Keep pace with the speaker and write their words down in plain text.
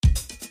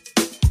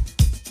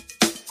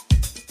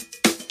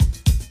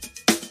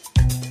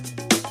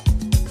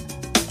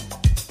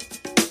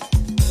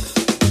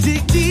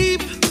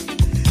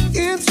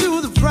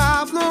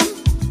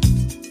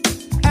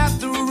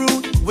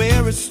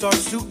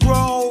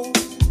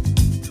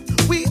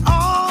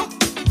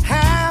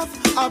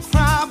our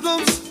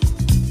problems,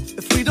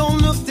 if we don't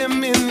look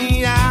them in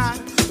the eye,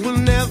 we'll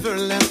never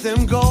let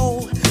them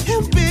go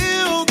and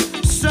build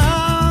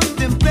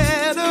something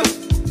better.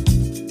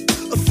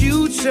 A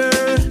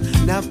future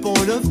not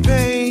born of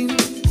pain,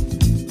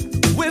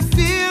 where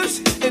fears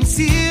and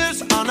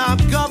tears are not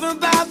governed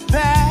by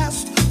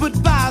past,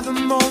 but by the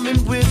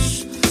moment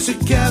which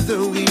together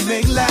we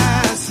make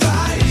last.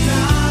 Right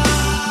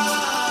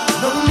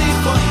now, no need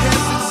for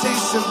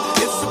hesitation.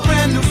 It's a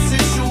brand new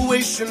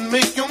situation.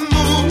 Make your move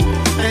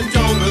and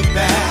don't look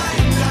back.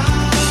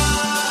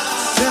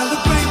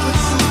 Celebrate what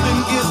you've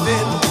been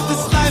given.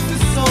 This life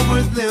is so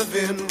worth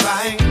living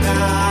right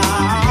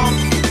now.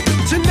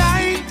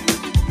 Tonight,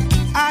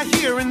 I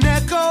hear an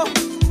echo.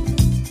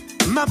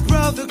 My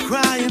brother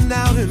crying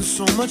out in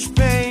so much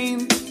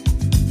pain.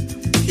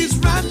 He's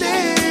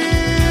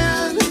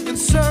running in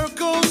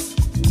circles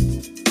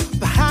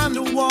behind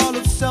a wall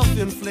of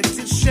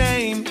self-inflicted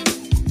shame.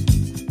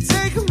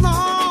 Take a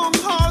long,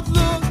 hard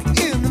look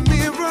in the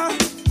mirror.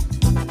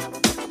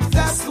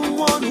 That's the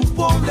one who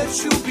won't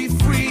let you be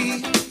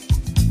free.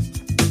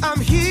 I'm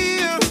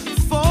here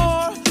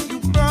for you,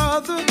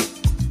 brother.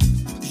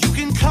 You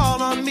can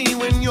call on me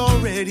when you're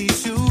ready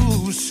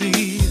to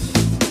see.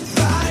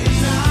 Right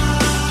now,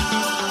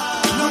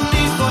 no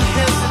need for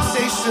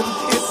hesitation.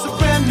 It's a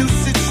brand new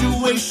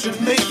situation.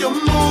 Make your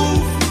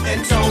move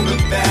and don't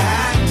look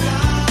back.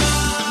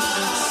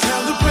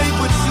 Celebrate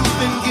what you've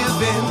been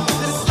given.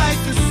 This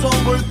life is so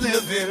worth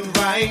living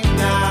right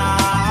now.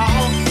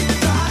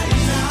 Right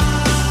now,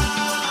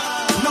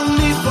 no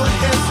need for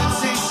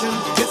hesitation.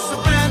 It's a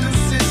brand new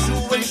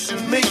situation.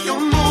 Make your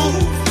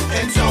move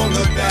and don't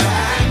look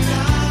back.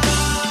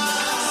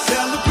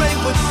 Celebrate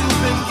what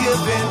you've been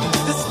given.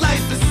 This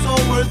life is so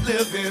worth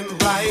living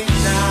right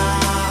now.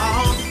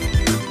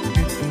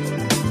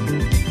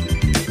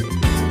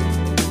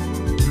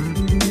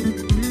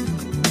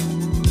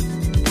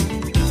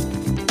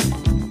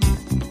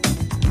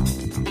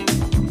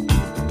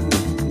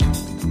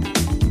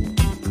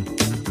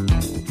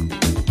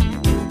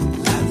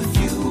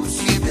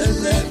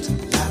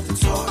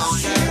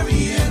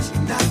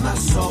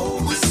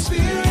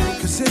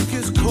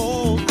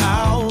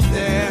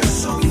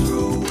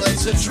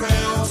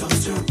 Trail,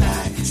 don't turn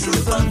back,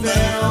 truth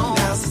unveiled,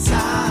 now's the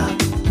time.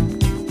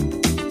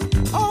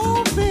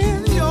 Open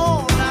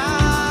your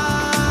eyes.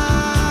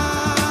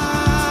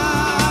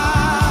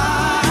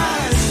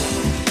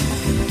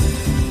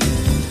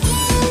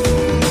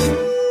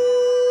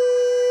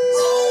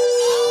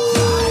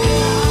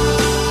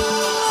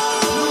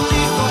 No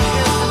need for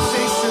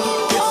hesitation,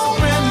 it's a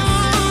brand new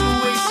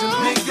situation.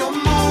 Make your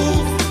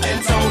move and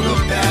don't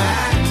look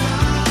back.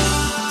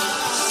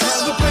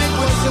 Celebrate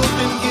what you've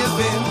been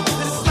given.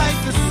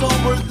 So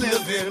worth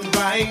living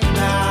right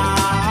now.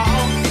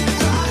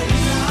 Right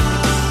now.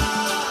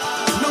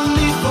 No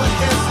need for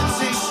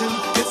hesitation.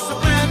 It's a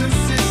brand new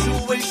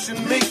situation.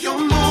 Make your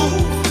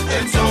move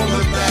and don't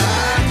look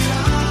back.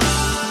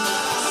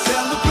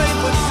 Celebrate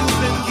what you've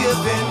been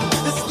given.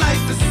 This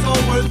life is so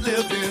worth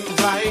living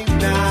right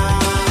now.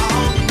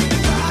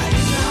 Right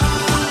now.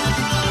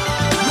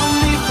 No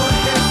need for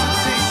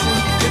hesitation.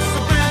 It's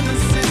a brand new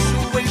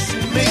situation.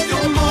 Make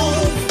your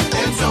move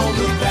and don't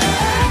look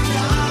back.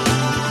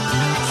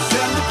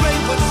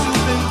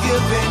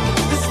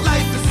 This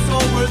life is so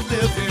worth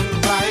living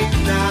right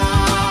now.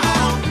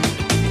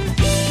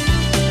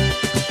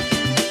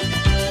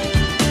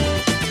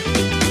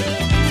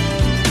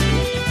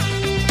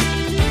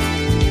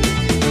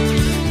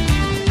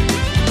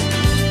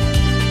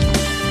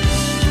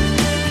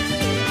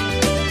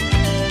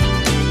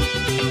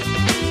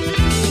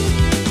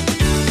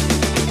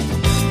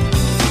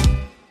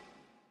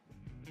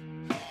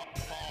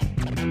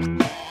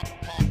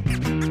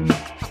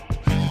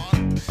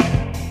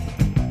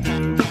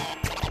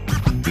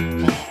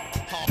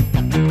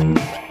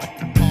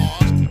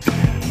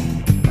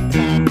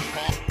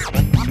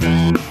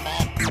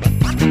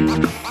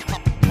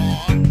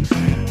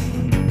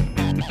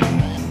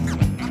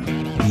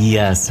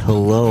 Yes,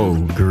 hello,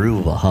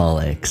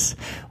 Grooveaholics.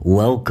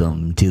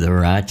 Welcome to the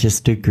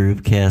Rochester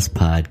Groovecast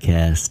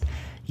podcast,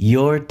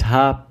 your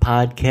top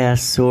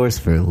podcast source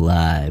for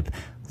live,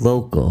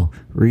 local,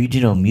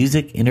 regional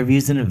music,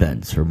 interviews, and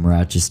events from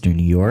Rochester,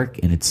 New York,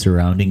 and its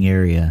surrounding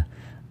area.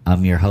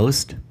 I'm your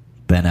host,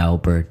 Ben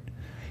Albert.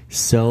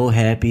 So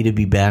happy to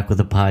be back with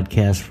a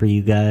podcast for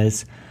you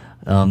guys.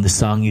 The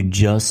song you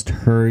just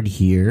heard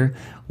here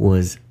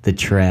was the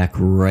track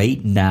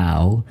Right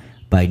Now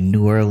by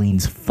New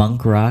Orleans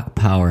funk rock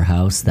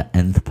powerhouse, the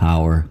Nth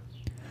Power.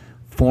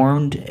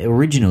 Formed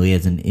originally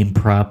as an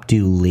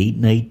impromptu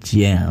late-night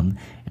jam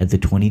at the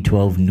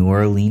 2012 New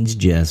Orleans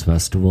Jazz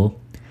Festival,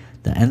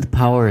 the Nth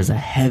Power is a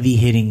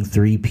heavy-hitting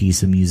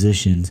three-piece of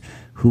musicians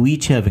who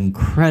each have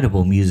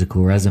incredible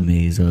musical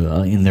resumes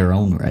in their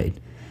own right.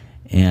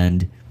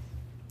 And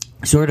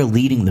sort of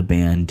leading the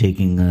band,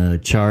 taking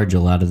charge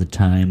a lot of the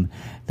time,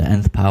 the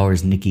Nth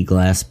Power's Nikki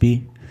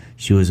Glaspie.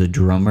 She was a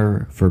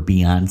drummer for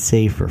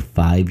Beyonce for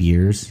 5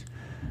 years.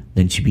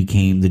 Then she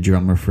became the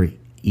drummer for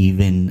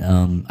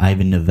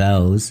Ivan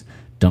Novel's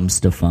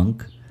Dumpsta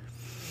Funk.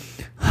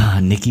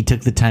 Nikki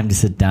took the time to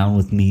sit down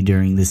with me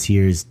during this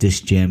year's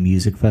Disc Jam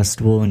Music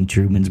Festival in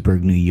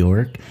Trumansburg, New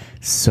York.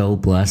 So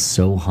blessed,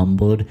 so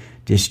humbled.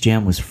 Disc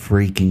Jam was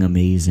freaking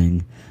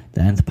amazing.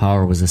 The Nth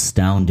Power was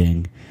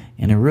astounding.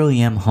 And I really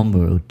am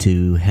humbled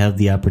to have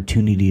the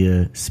opportunity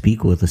to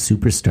speak with a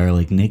superstar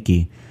like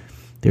Nikki.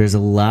 There's a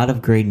lot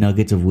of great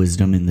nuggets of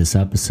wisdom in this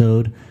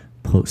episode.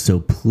 So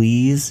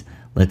please,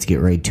 let's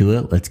get right to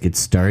it. Let's get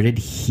started.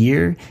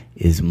 Here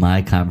is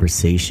my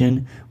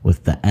conversation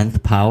with the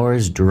Nth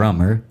Power's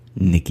drummer,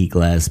 Nikki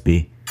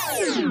Glaspie.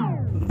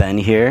 Ben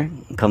here,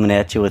 coming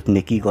at you with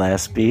Nikki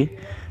Glaspie,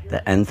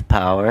 the Nth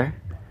Power.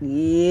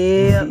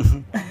 Yep.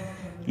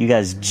 You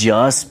guys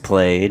just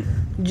played.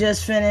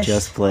 Just finished.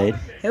 Just played.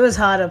 It was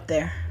hot up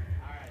there.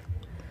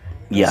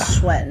 Yeah.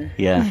 Sweating.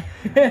 Yeah.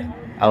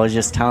 I was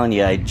just telling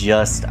you,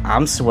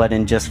 I'm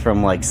sweating just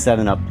from like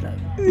setting up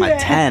my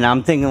 10.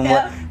 I'm thinking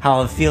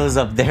how it feels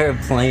up there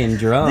playing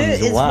drums.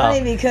 Dude, it's wow.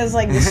 funny because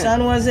like the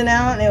sun wasn't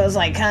out and it was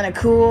like kind of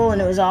cool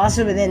and it was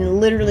awesome, and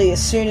then literally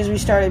as soon as we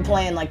started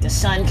playing, like the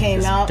sun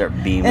came out start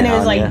beaming and it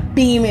was on like ya.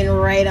 beaming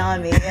right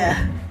on me.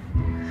 Yeah.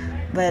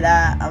 But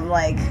I'm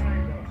like,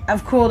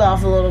 I've cooled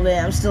off a little bit.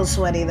 I'm still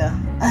sweaty though.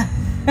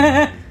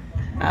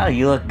 Oh,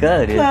 you look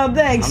good. Well,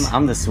 thanks.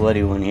 I'm the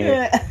sweaty one here.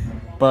 Yeah.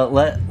 But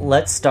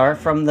let's start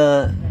from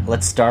the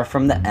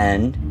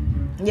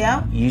end.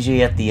 Yeah.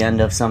 Usually at the end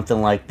of something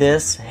like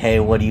this, hey,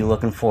 what are you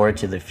looking forward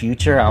to the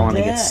future? I want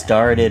to get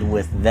started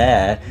with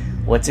that.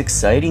 What's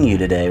exciting you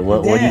today?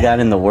 What do you got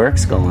in the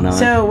works going on?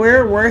 So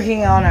we're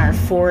working on our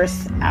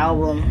 4th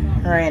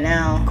album right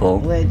now. Cool.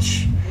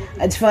 Which,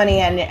 it's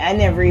funny, I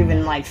never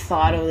even like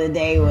thought of the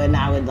day when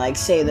I would like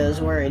say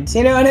those words.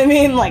 You know what I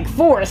mean? Like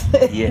 4th.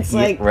 It's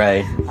like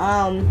right.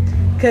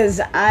 Because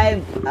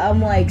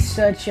I'm like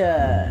such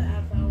a.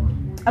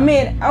 I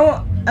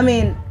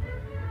mean,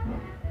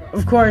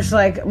 of course,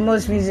 like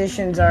most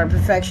musicians are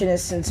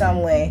perfectionists in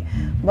some way,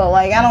 but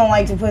like I don't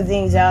like to put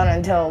things out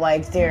until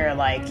like they're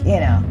like, you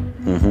know,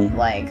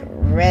 like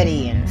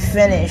ready and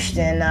finished.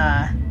 And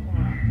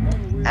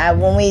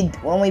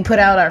when we put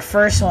out our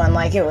first one,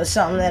 like it was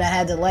something that I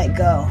had to let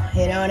go.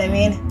 You know what I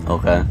mean?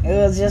 Okay. It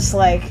was just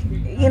like,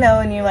 you know,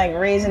 when you're like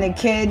raising a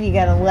kid, you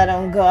gotta let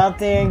them go out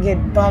there and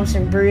get bumps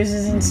and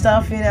bruises and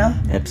stuff. You know?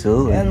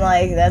 Absolutely. And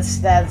like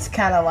that's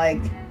kind of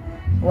like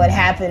what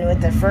happened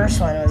with the first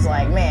one. Was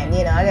like, man,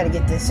 you know, I gotta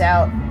get this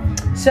out.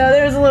 So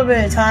there was a little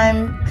bit of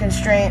time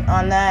constraint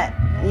on that,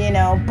 you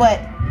know, but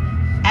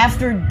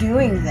after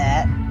doing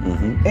that,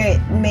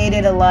 it made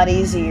it a lot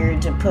easier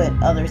to put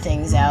other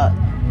things out.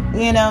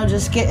 You know,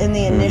 just getting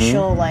the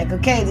initial, like,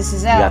 okay, this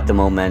is out. You got the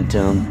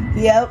momentum.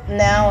 Yep,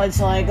 now it's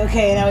like,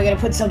 okay, now we gotta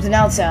put something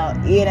else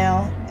out, you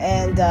know?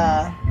 And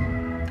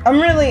I'm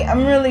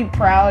really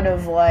proud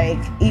of, like,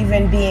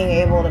 even being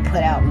able to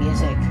put out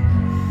music.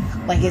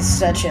 Like, it's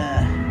such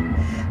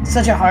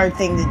a hard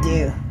thing to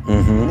do,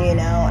 you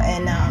know?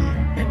 And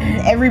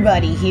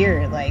everybody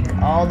here, like,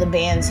 all the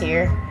bands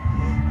here,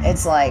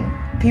 it's like,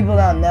 people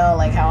don't know,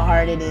 like, how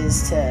hard it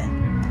is to,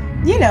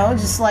 you know,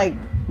 just, like,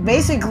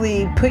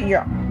 basically put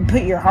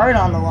your heart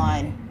on the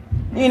line.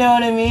 You know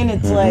what I mean?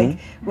 It's like,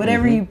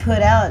 whatever you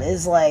put out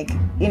is, like,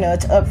 you know,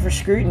 it's up for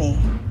scrutiny.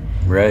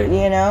 Right.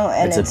 You know?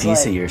 And it's a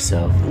piece like, of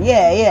yourself.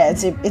 Yeah,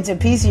 it's a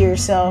piece of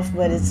yourself,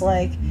 but it's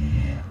like,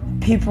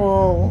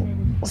 people,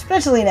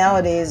 especially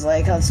nowadays,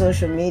 like on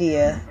social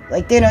media,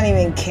 like they don't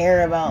even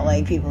care about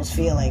like people's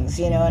feelings,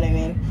 you know what I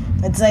mean?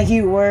 It's like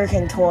you work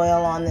and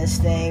toil on this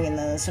thing and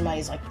then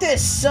somebody's like,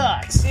 this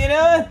sucks, you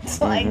know? It's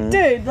like,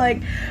 dude,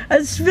 like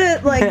I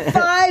spent like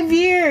 5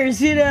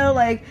 years, you know,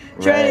 like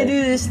trying to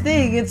do this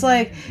thing. It's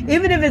like,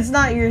 even if it's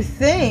not your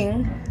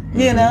thing,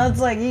 you know,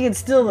 it's like you can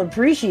still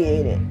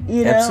appreciate it,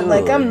 you know?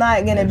 Absolutely. Like I'm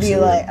not gonna be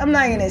like, I'm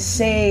not gonna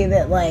say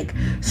that like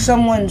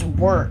someone's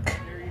work,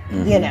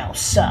 you know,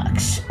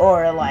 sucks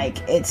or like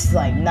it's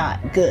like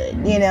not good,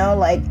 you know?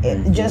 Like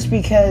just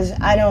because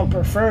I don't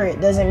prefer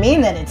it doesn't mean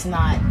that it's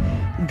not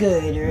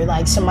good or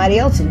like somebody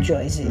else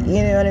enjoys it,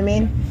 you know what I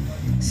mean?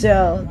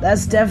 So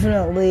that's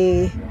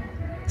definitely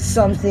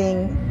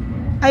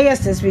something, I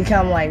guess, that's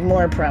become like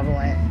more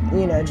prevalent,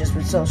 you know, just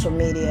with social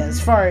media, as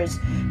far as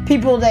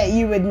people that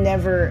you would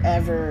never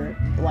ever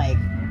like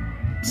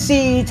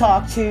see,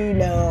 talk to,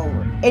 know,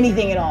 or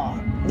anything at all,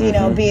 you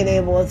know, being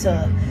able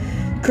to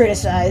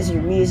criticize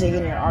your music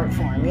and your art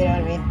form, you know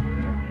what I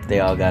mean?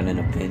 They all got an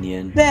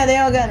opinion. Yeah, they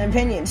all got an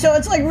opinion. So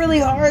it's like really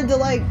hard to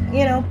like,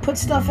 you know, put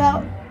stuff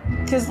out.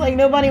 Because, like,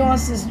 nobody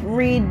wants to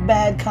read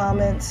bad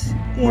comments.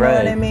 You know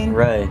what I mean?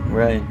 Right.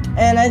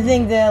 And I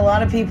think that a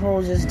lot of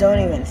people just don't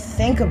even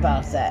think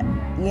about that,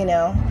 you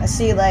know? I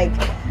see, like,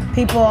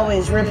 people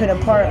always ripping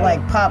apart,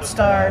 like, pop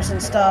stars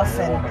and stuff.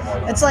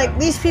 And it's like,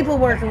 these people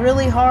work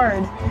really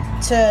hard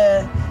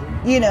to,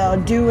 you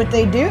know, do what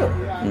they do.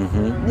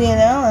 You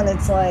know? And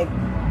it's like,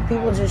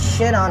 people just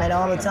shit on it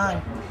all the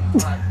time.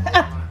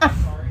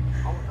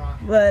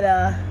 But,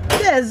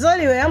 yeah, so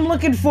anyway, I'm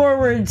looking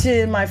forward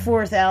to my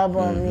 4th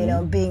album, you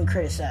know, being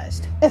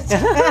criticized.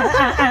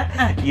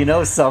 You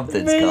know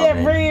something's coming.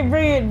 Yeah,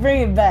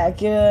 bring it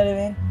back, you know what I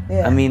mean?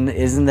 Yeah. I mean,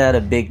 isn't that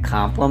a big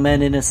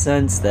compliment in a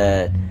sense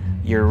that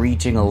you're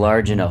reaching a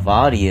large enough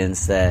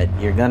audience that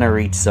you're gonna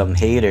reach some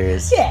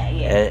haters.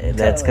 Yeah,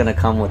 That's totally. gonna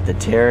come with the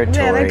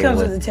territory. Yeah, that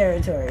comes with the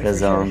territory. Because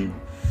Sure.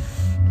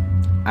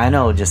 I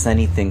know just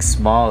anything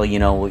small, you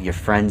know, with your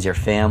friends, your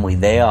family,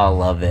 they all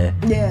love it.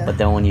 Yeah. But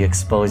then when you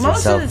expose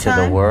Most of yourself the to the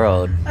time-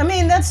 world, I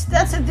mean, that's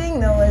the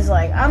thing though, is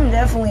like I'm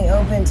definitely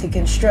open to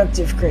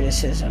constructive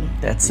criticism.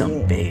 that's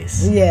some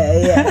bass.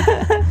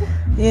 Yeah.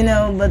 You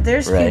know, but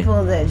there's Right.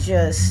 people that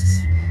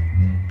just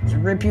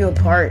rip you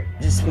apart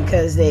just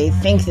because they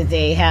think that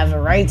they have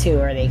a right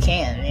to or they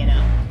can, you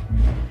know.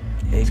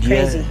 It's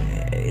crazy.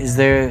 Is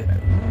there,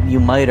 you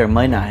might or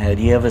might not have,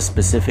 do you have a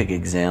specific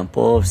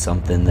example of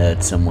something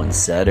that someone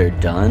said or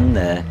done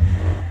that,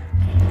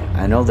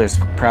 I know there's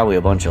probably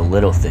a bunch of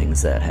little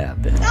things that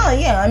happen. Oh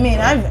yeah, I mean,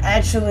 I've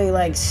actually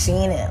like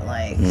seen it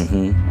like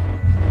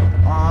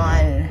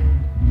on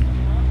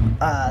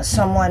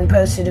someone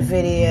posted a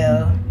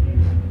video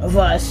of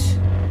us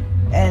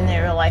and they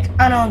were like,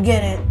 I don't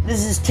get it,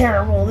 this is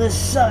terrible, this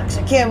sucks,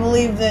 I can't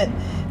believe that,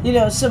 you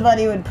know,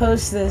 somebody would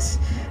post this.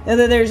 And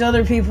then there's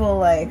other people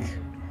like,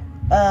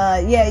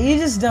 yeah, you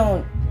just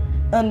don't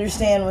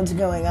understand what's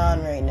going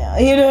on right now.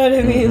 You know what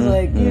I mean?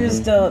 Like, you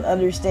just don't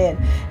understand.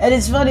 And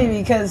it's funny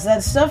because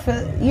that stuff,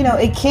 you know,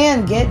 it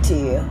can get to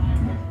you.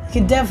 It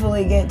can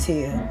definitely get to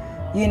you,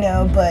 you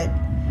know, but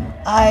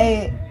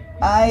I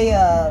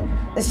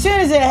as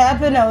soon as it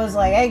happened, I was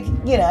like, I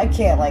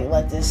can't like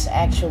let this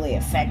actually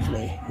affect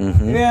me. You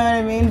know what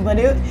I mean? But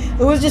it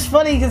was just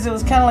funny because it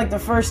was kind of like the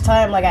first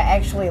time like I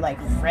actually like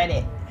read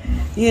it.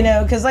 You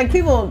know, because like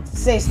people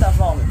say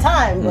stuff all the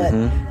time, but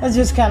it's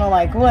just kind of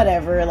like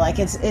whatever. Like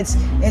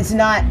it's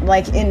not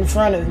like in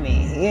front of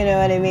me. You know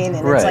what I mean?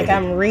 And it's like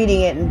I'm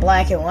reading it in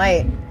black and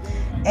white.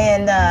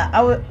 And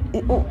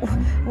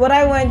what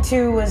I went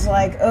to was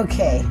like,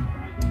 okay,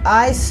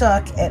 I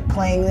suck at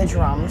playing the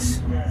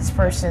drums. This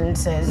person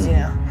says, you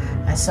know,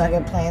 I suck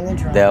at playing the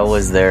drums. That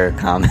was their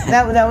comment.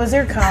 That was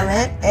their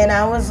comment, and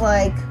I was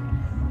like,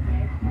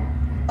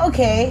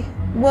 okay,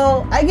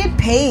 well, I get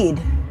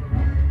paid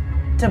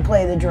to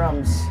play the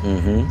drums.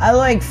 I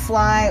like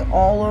fly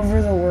all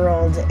over the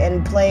world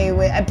and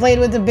I played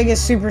with the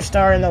biggest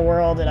superstar in the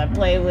world, and I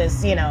played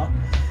with, you know,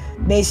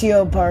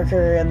 Maceo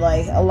Parker and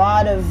like a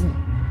lot of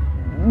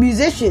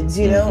musicians,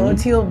 you know,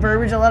 Oteil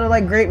Burbridge, a lot of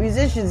like great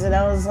musicians, and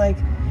I was like,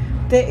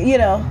 you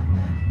know,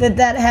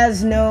 that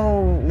has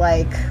no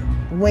like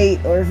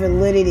weight or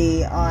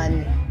validity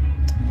on,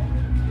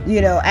 you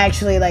know,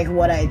 actually like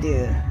what I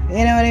do.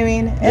 You know what I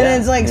mean? And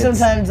it's like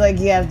sometimes like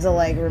you have to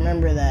like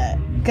remember that.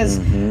 Because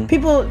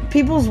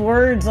people's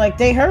words, like,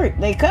 they hurt,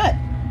 they cut,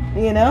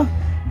 you know?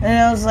 And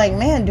I was like,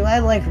 man, do I,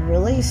 like,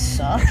 really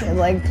suck at,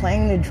 like,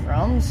 playing the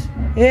drums?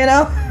 You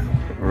know?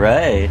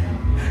 Right.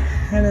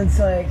 And it's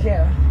like,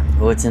 yeah.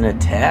 Well, it's an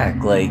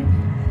attack. Like,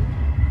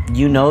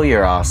 you know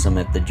you're awesome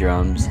at the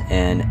drums,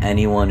 and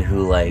anyone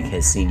who, like,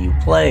 has seen you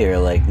play or,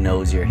 like,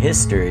 knows your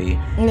history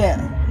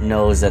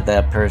knows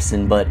that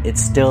person, but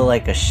it's still,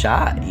 like, a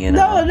shot, you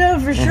know? No,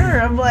 for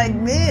sure. I'm like,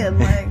 man,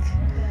 like...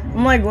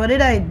 I'm like, what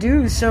did I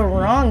do so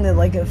wrong that,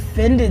 like,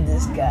 offended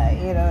this guy?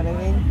 You know what I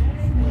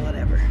mean?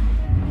 Whatever.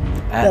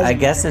 I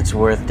guess it's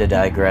worth to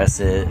digress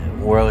it.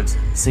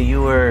 So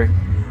you were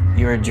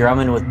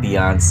drumming with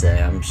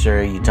Beyonce. I'm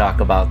sure you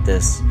talk about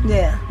this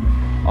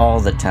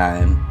all the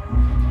time,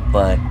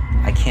 but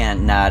I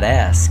can't not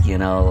ask, you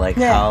know, like,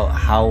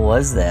 how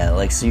was that?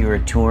 Like, so you were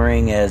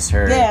touring as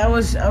her I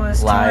was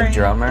live touring,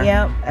 drummer?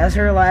 Yeah, as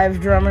her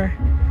live drummer.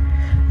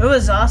 It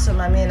was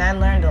awesome. I mean, I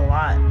learned a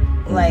lot.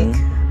 Like...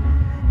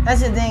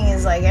 That's the thing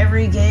is, like,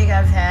 every gig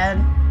I've had,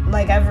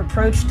 like, I've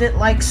approached it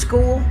like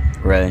school.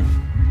 Right.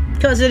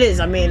 Because it is.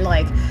 I mean,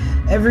 like,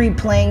 every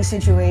playing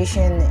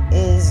situation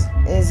is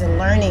a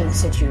learning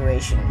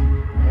situation,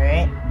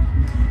 right?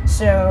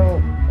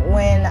 So,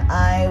 when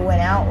I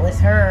went out with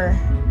her,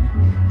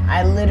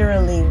 I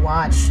literally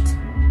watched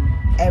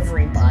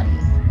everybody.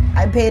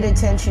 I paid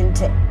attention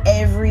to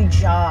every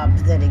job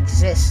that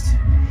exists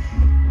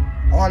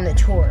on the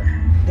tour.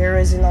 There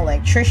was an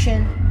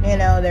electrician, you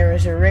know, there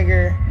was a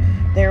rigger,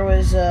 there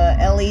was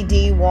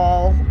LED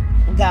wall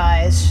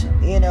guys,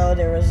 you know,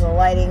 there was the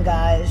lighting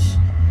guys,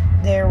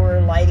 there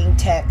were lighting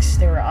techs,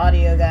 there were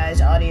audio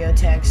guys, audio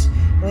techs,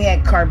 we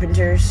had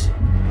carpenters,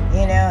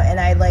 you know, and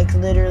I like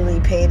literally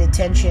paid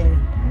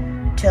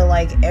attention to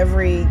like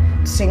every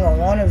single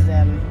one of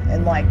them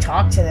and like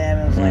talked to them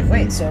and was like,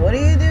 wait, so what do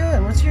you do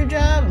and what's your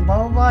job and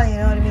blah blah blah, you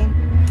know what I mean?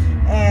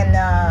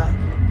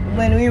 And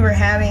when we were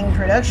having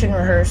production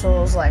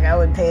rehearsals, like I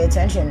would pay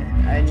attention.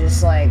 I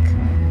just like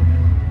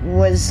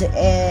was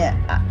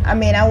I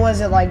mean, I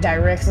wasn't like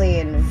directly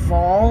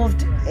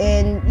involved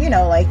in, you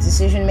know, like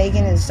decision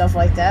making and stuff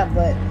like that,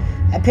 but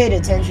I paid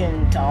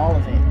attention to all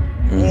of it,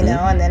 you know,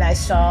 and then I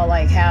saw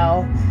like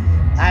how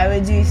I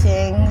would do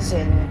things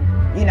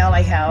and, you know,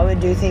 like how I would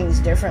do things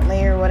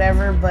differently or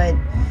whatever, but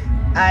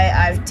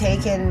I've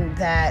taken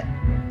that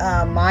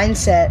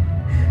mindset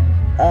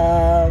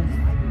of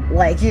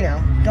like, you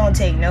know, don't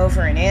take no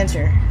for an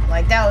answer.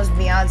 Like that was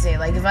Beyonce.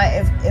 Like if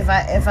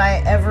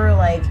I ever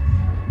like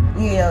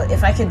you know,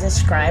 if I could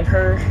describe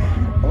her,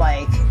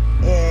 like,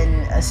 in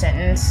a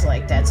sentence,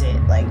 like, that's it.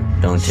 Like,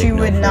 Don't take she no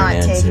would for an not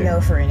take answer.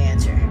 no for an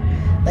answer.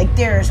 Like,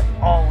 there's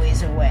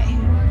always a way.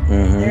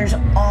 Mm-hmm. There's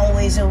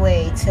always a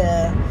way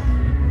to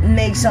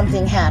make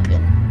something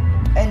happen.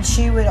 And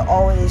she would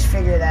always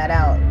figure that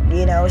out.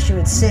 You know, she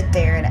would sit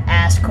there and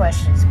ask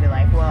questions and be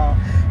like, well,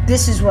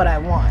 this is what I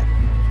want.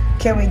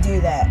 Can we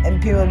do that?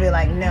 And people would be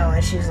like, no.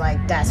 And she's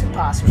like, that's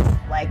impossible.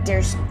 Like,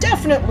 there's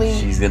definitely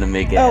She's gonna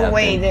make it a happen.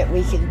 way that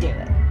we can do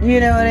it. You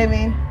know what I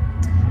mean?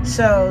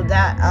 So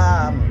that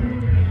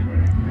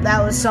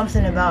was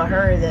something about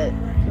her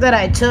that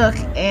I took,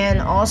 and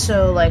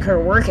also like her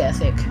work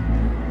ethic.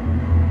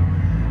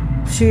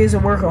 She is a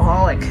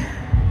workaholic.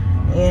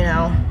 You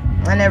know,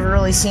 I never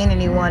really seen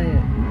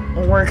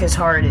anyone work as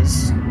hard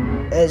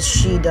as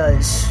she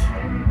does.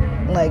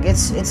 Like,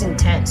 it's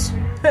intense.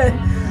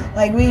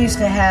 Like, we used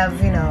to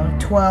have, you know,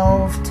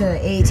 12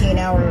 to 18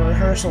 hour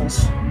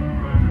rehearsals,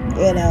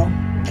 you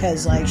know,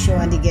 because like she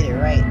wanted to get it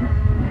right.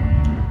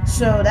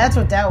 So that's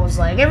what that was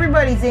like.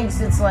 Everybody thinks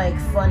it's like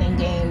fun and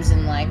games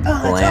and like, oh,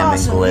 that's Glam and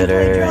awesome. glitter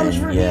You play drums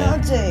and- for yeah.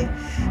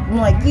 Beyonce. I'm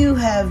like, you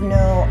have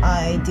no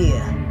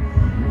idea.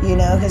 You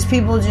know, because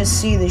people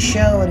just see the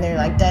show and they're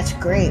like, that's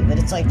great. But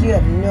it's like, you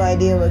have no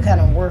idea what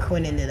kind of work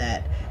went into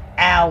that.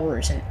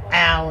 Hours and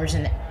hours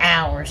and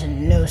hours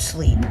and no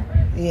sleep,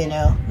 you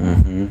know?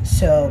 Mm-hmm.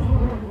 So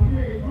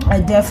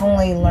I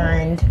definitely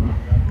learned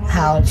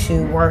how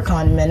to work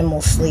on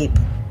minimal sleep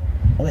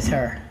with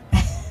her.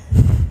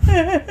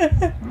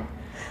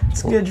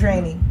 It's good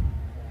training.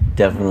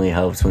 Definitely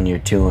helps when you're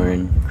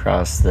touring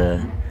across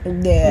the.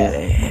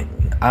 Yeah.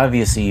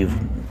 Obviously,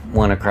 you've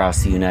went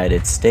across the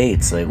United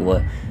States. Like,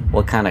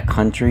 what kind of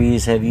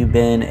countries have you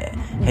been?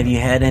 Have you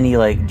had any,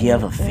 like, do you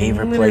have a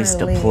favorite place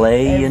to Literally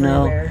play, you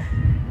know? everywhere.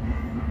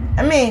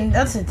 I mean,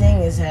 that's the thing,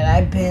 is that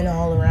I've been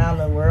all around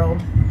the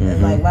world.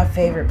 And like, my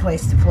favorite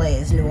place to play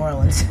is New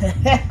Orleans.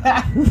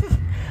 Are you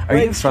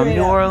Like, from straight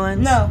New up.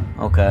 Orleans? No.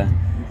 Okay.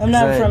 I'm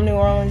not Right. from New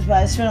Orleans, but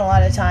I spent a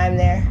lot of time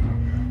there.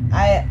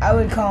 I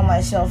would call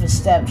myself a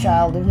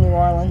stepchild of New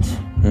Orleans.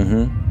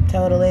 Mm-hmm.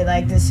 Totally,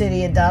 like, the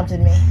city adopted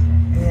me.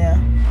 Yeah.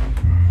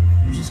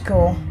 Which is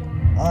cool.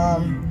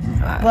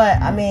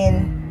 But, I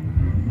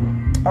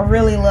mean, I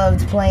really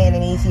loved playing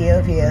in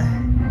Ethiopia.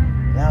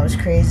 That was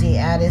crazy.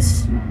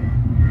 Addis.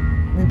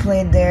 We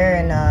played there,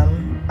 and,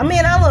 I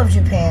mean, I love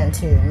Japan,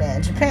 too,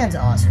 man. Japan's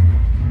awesome.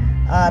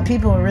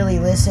 People really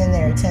listen,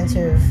 they're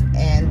attentive,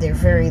 and they're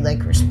very,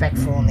 like,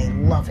 respectful, and they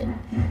love it.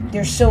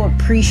 They're so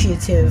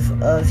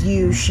appreciative of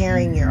you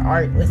sharing your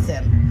art with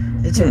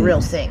them. It's a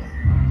real thing,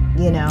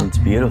 you know? It's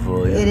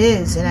beautiful. Yeah. It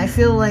is, and I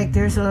feel like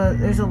there's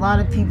a lot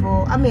of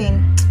people. I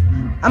mean,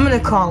 I'm gonna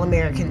call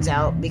Americans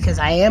out because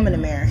I am an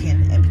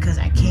American and because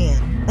I can.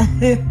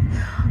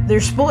 They're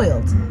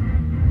spoiled,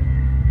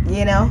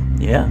 you know.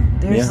 Yeah.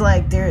 There's yeah.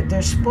 like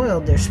they're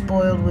spoiled. They're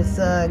spoiled with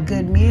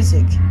good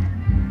music,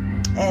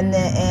 and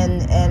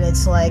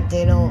it's like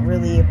they don't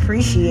really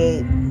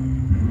appreciate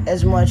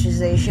as much as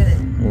they should.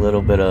 a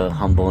little bit of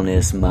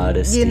humbleness,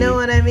 modesty. You know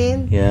what I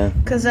mean? Yeah.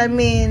 Because I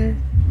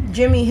mean,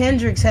 Jimi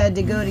Hendrix had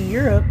to go to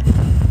Europe,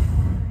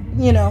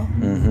 you know,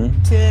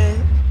 Mm-hmm.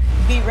 to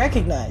be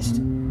recognized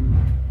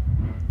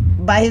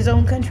by his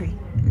own country.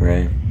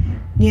 Right.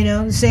 You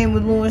know, the same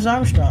with Louis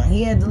Armstrong.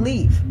 He had to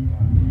leave,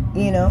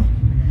 you know.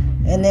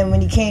 And then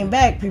when he came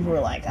back, people were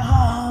like,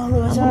 oh,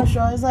 Louis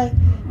Armstrong. It's like,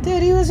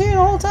 dude, he was here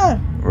the whole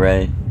time,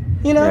 Right.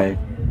 you know? Right.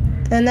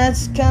 And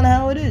that's kind of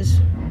how it is.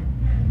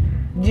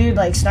 Dude,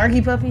 like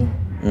Snarky Puppy,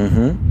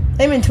 Mm-hmm.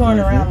 they've been touring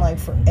around like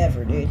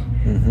forever, dude.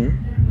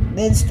 Mm-hmm.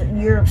 Then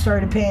Europe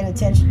started paying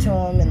attention to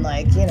them, and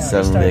like, you know,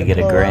 Suddenly they started get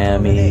a to blow up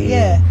over Grammy. there.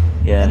 Yeah.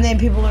 Yeah. And then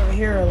people over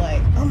here are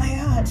like, oh my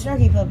god,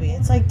 Snarky Puppy.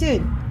 It's like,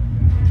 dude,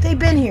 they've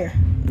been here.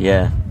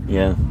 Yeah.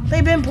 Yeah.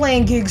 They've been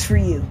playing gigs for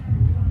you.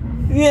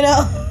 You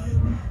know?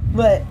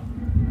 But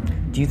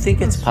Do you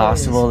think it's That's what it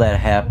possible that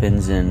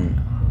happens in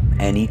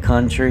any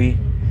country?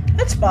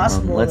 it's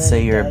possible. Let's that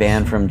say it you're a does.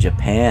 band from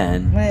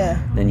Japan, Yeah.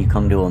 then you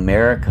come to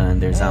America,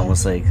 and there's Yeah.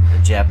 almost like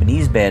a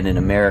Japanese band in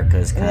America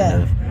is kind Yeah.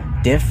 of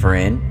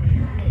different,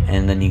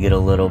 and then you get a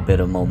little bit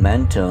of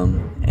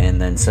momentum,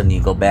 and then suddenly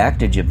you go back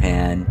to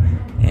Japan,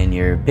 and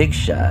you're big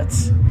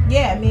shots.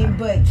 Yeah, I mean,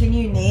 but can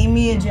you name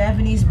me a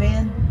Japanese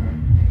band?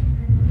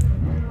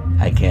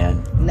 I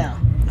can. No.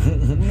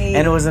 Me-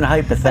 And it wasn't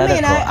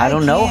hypothetical. I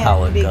don't know can't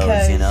how it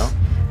goes, you know?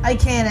 I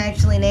can't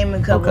actually name a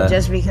couple Okay.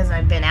 just because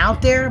I've been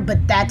out there,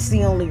 but that's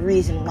the only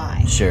reason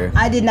why. Sure.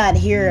 I did not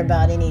hear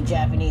about any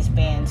Japanese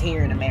bands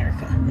here in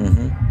America.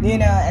 Mm-hmm. You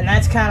know, and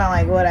that's kind of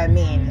like what I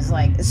mean. It's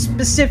like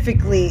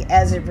specifically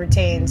as it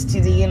pertains to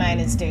the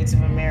United States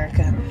of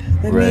America.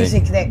 The Right.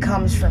 music that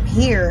comes from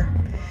here,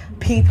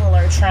 people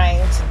are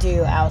trying to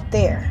do out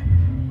there.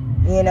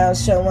 You know,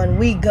 so when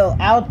we go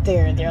out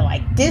there, they're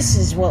like, this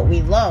is what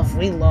we love.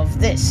 We love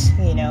this,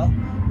 you know?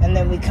 And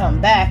then we come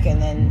back and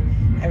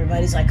then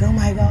everybody's like, oh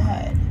my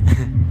God.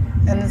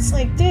 And it's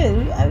like,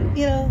 dude,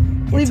 you know,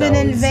 we've been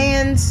in always-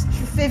 vans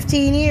for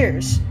 15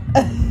 years.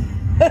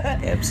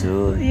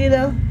 Absolutely. You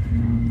know?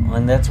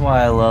 And that's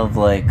why I love,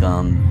 like,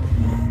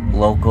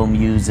 local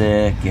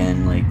music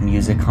and like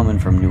music coming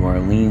from New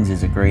Orleans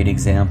is a great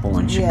example,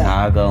 in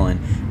Chicago, and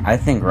I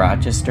think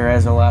Rochester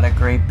has a lot of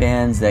great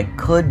bands that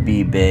could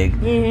be big,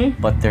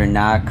 but they're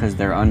not because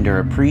they're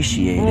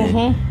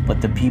underappreciated.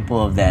 But the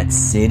people of that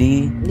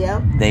city,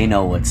 they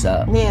know what's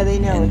up. Yeah, they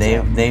know. And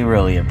they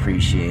really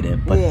appreciate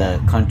it. But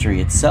the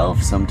country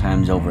itself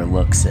sometimes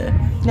overlooks it.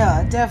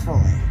 No,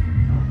 definitely,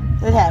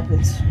 it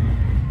happens.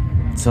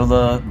 So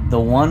the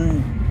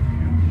one.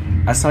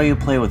 I saw you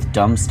play with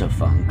Dumpster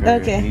Funk.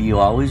 Okay. You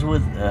always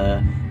with,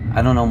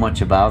 I don't know much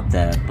about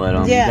that, but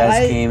you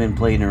guys came and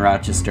played in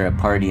Rochester at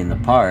Party in the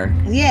Park.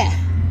 Yeah.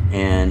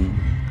 And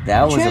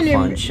that was a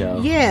fun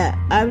show. Yeah.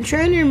 I'm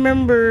trying to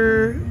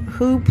remember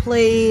who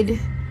played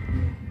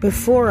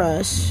before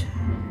us.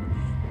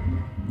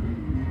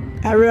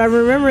 I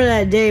remember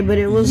that day, but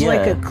it was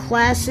like a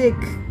classic,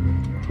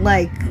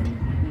 like,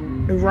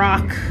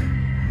 rock.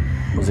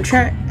 Was it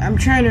I'm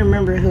trying to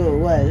remember who it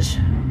was.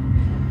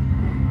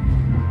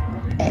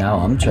 No,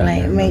 I'm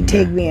trying to remember. It may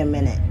take me a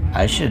minute.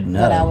 I should know.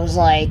 But I was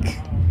like,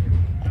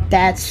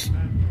 that's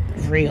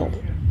real.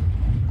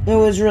 It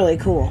was really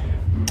cool.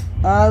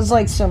 It was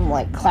like some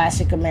like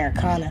classic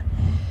Americana.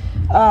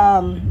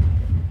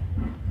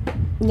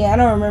 Yeah, I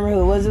don't remember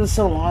who it was. It was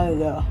so long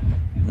ago.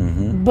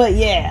 But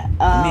yeah,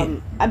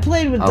 I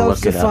played with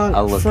Dumpster Funk.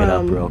 I'll look it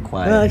up real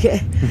quiet.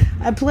 Okay.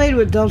 I played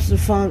with Dumpster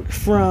Funk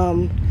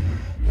from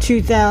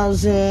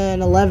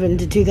 2011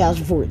 to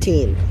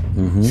 2014.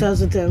 So I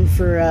was with them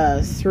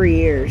for 3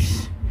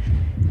 years.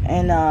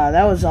 And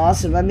that was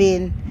awesome. I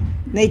mean,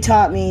 they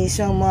taught me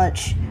so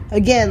much.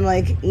 Again,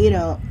 like, you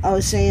know, I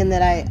was saying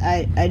that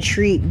I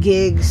treat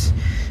gigs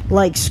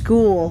like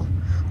school.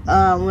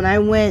 When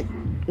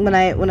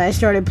I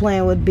started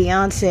playing with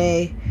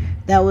Beyonce,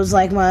 that was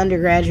like my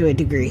undergraduate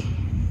degree,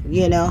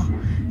 you know?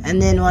 And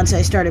then once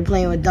I started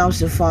playing with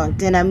Dumpster Funk,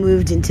 then I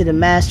moved into the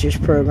master's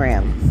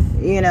program,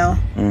 you know?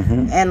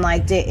 And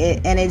like,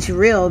 and it's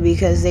real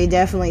because they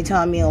definitely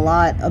taught me a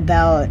lot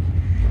about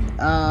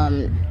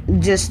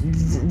just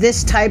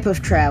this type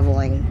of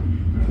traveling,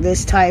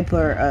 this type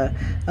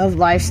of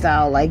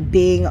lifestyle, like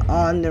being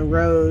on the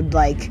road,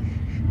 like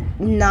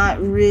not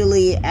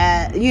really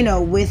at, you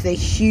know, with a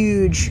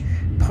huge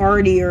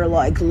party or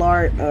like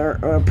large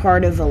or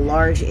part of a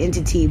large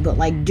entity, but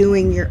like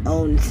doing your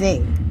own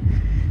thing.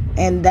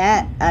 And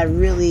that I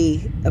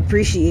really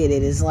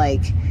appreciated, is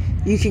like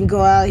you can go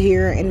out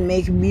here and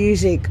make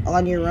music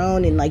on your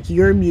own, and like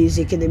your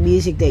music and the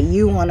music that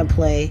you want to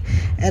play,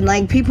 and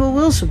like people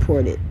will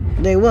support it.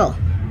 They will.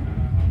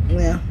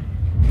 Yeah.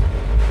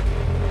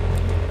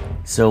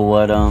 So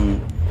what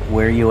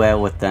where are you at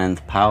with the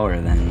Nth Power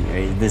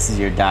then? This is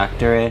your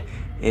doctorate?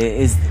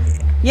 Is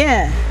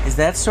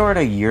that sort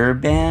of your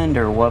band,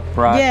 or what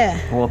brought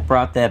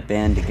that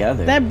band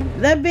together?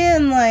 That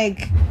band,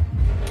 like,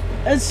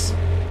 as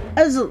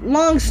a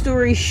long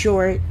story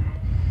short,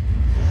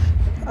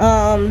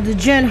 the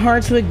Jen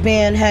Hartswick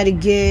band had a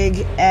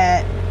gig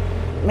at,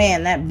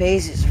 man, that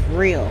bass is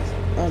real.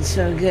 Oh, it's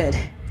so good.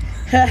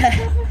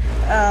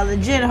 The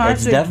Jen Hartswick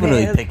it's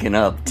definitely band, picking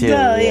up too.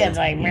 Yeah, it's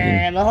like,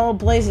 man, the whole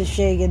place is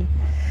shaking.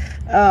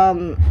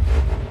 Jen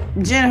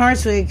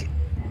Hartswick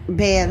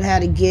band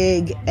had a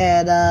gig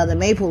at the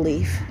Maple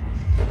Leaf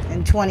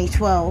in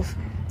 2012,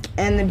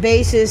 and the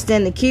bassist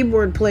and the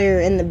keyboard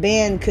player in the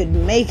band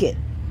couldn't make it.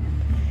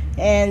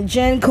 And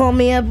Jen called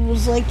me up and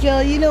was like, yo,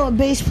 you know a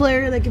bass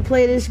player that can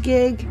play this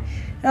gig?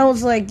 I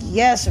was like,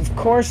 yes, of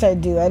course I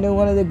do. I know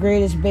one of the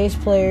greatest bass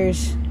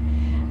players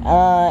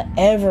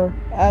ever.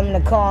 I'm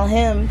going to call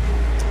him.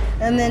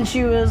 And then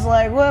she was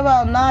like, what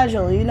about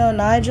Nigel? You know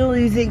Nigel?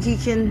 You think he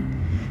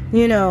can,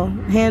 you know,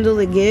 handle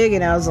the gig?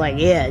 And I was like,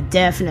 yeah,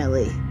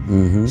 definitely.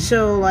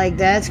 So, like,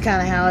 that's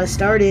kind of how it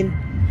started.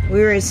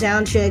 We were at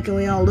soundcheck and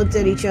we all looked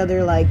at each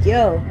other like,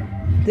 yo,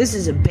 this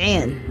is a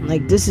band.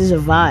 Like, this is a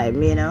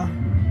vibe, you know?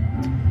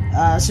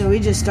 So we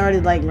just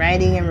started like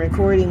writing and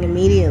recording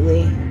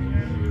immediately,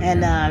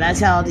 and that's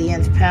how the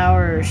Nth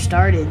Power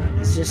started.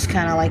 It's just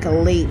kind of like a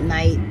late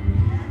night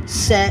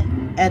set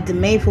at the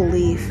Maple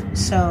Leaf.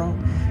 So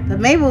the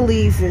Maple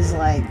Leaf is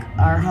like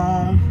our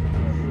home,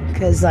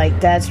 because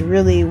like that's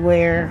really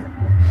where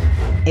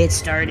it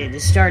started.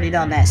 It started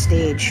on that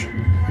stage.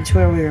 It's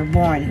where we were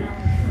born.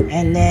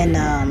 And then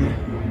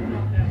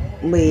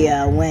we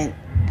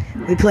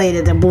played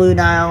at the Blue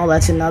Nile.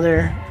 That's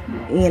another,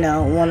 you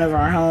know, one of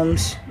our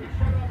homes.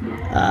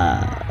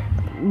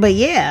 But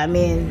yeah, I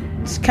mean,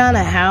 it's kind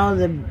of how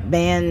the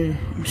band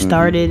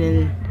started,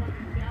 and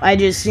I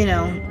just, you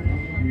know,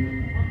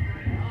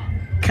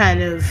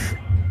 kind of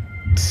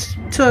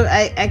took,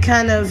 I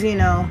kind of, you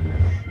know,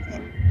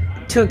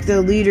 took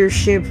the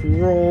leadership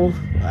role,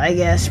 I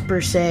guess, per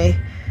se.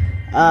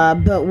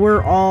 But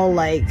we're all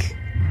like,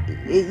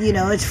 you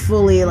know, it's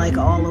fully like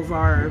all of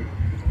our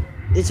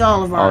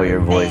your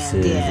band.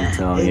 voices.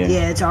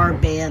 Yeah, it's our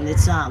band.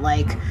 It's not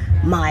like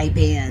my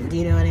band,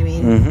 you know what I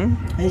mean?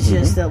 It's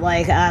just that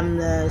like I'm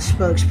the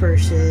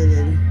spokesperson,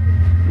 and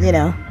you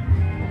know,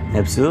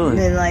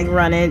 absolutely, and like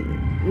run it,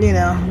 you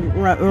know,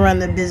 run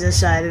the business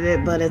side of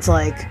it. But it's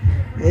like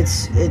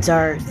it's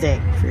our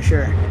thing for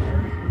sure.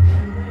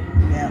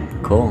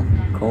 Cool.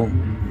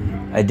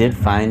 I did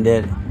find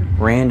it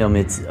random.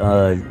 It's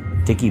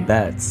Dickie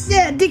Betts.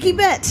 Yeah, Dickie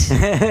Betts.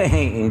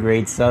 In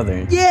Great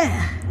Southern.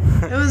 Yeah,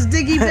 it was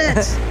Dickie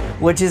Betts.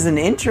 Which is an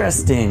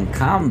interesting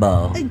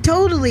combo.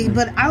 Totally,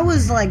 but I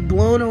was like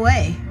blown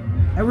away.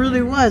 I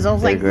really was. I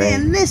was They're like, great.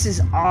 man, this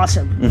is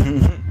awesome.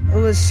 It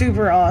was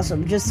super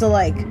awesome just to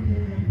like,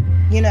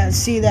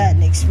 see that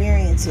and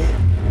experience it.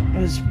 It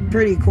was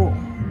pretty cool.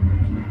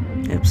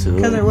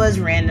 Absolutely. Because it was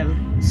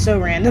random. So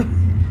random.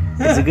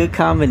 It's a good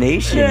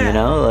combination,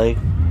 Yeah. like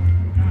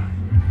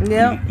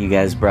Yep. you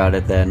guys brought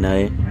it that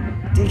night.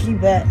 Dickie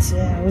Betts,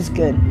 yeah, it was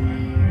good.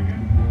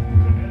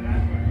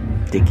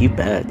 Dickie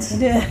Betts.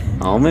 Yeah.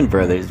 Allman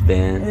Brothers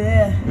Band.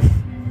 Yeah.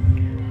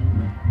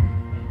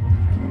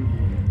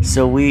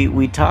 So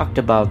we talked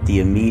about the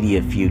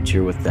immediate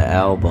future with the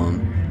album.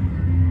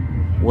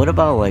 What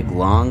about like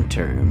long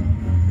term?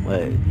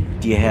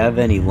 Do you have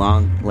any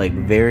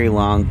very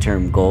long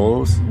term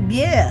goals?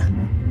 Yeah.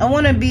 I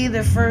want to be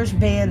the first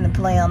band to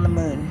play on the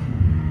moon.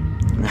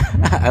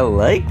 I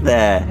like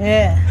that.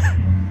 Yeah.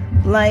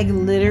 Like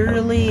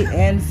literally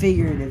and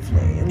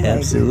figuratively. Like,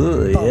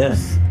 Absolutely, both. yeah.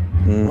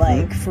 Mhm.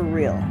 Like for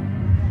real.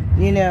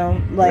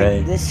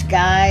 Right. The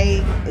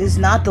sky is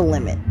not the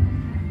limit.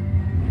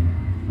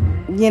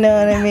 You know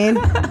what I mean?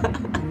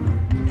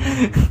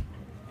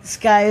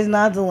 Sky is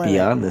not the limit.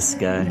 Beyond the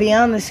sky.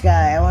 Beyond the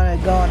sky. I want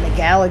to go in the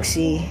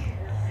galaxy.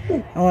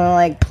 I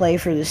want to play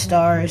for the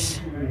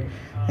stars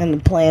and the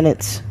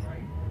planets.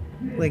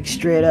 Like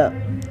straight up.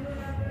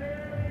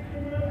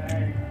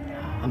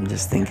 I'm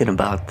just thinking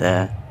about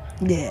that.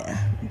 Yeah.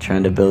 I'm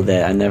trying to build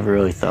that. I never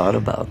really thought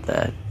about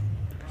that.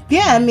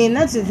 Yeah, I mean,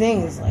 that's the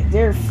thing. Is like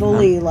they're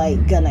fully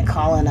gonna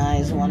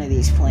colonize one of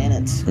these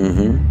planets.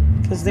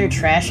 Mm-hmm. Because they're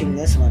trashing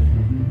this one.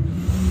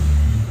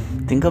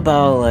 Think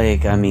about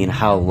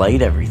how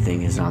light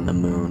everything is on the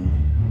moon.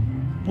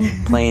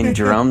 Playing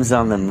drums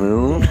on the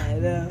moon. I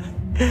know.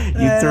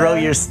 You throw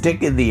your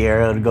stick in the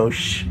air and go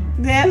shh.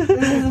 Yeah,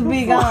 this will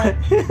be gone.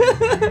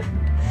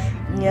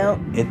 Yep.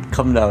 It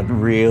comes out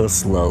real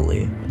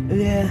slowly.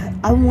 Yeah.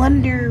 I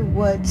wonder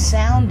what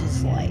sound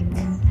is like.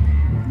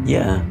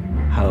 Yeah.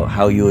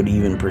 How you would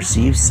even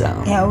perceive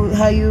sound.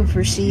 How you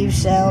perceive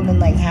sound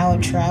and how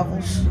it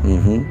travels.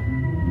 Mm-hmm.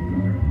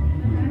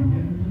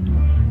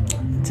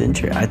 It's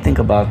interesting. I think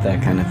about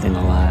that kind of thing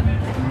a lot.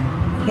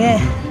 Yeah.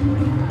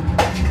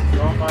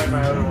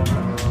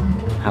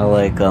 How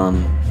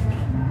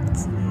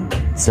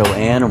so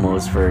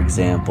animals, for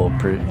example,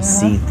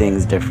 see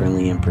things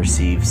differently and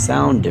perceive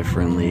sound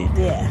differently.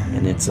 Yeah.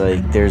 And it's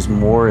there's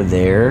more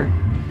there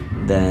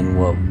than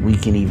what we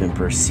can even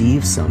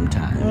perceive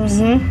sometimes.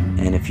 Mm-hmm.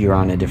 And if you're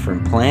on a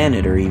different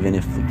planet, or even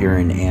if you're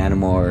an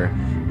animal, or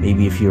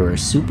maybe if you're a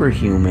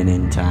superhuman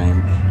in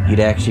time, you'd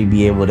actually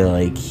be able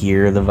to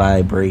hear the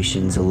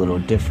vibrations a little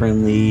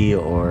differently,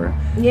 or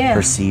Yeah.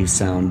 perceive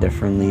sound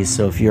differently.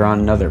 So if you're on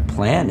another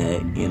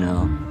planet,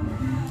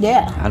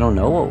 Yeah. I don't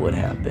know what would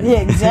happen. Yeah,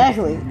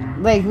 exactly.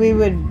 We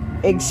would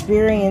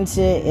experience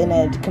it in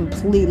a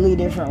completely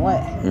different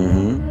way.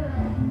 Mm-hmm.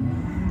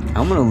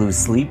 I'm gonna lose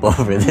sleep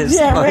over this.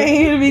 Yeah, one. right.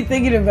 You're gonna be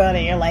thinking about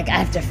it. You're like, I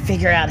have to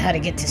figure out how to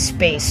get to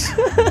space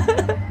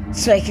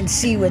so I can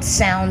see what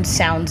sound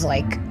sounds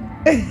like,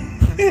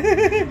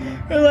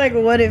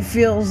 or what it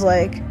feels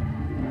like.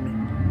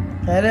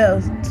 I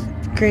know,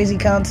 it's a crazy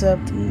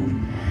concept,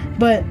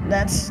 but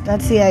that's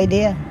the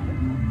idea.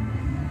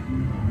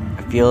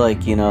 I feel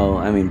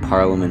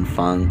Parliament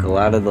Funk, a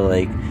lot of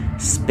the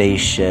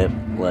spaceship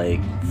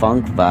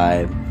funk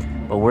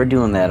vibe, but we're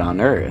doing that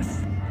on Earth.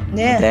 To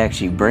Yeah.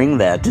 actually bring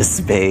that to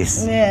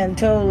space. Yeah,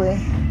 totally.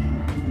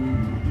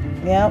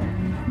 Yep.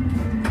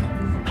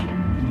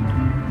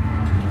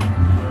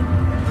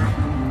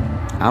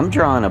 I'm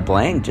drawing a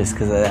blank just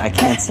because I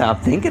can't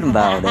stop thinking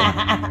about it.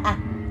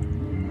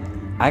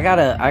 I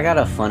got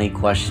a funny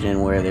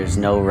question where there's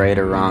no right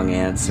or wrong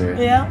answer.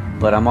 Yeah.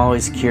 But I'm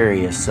always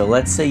curious. So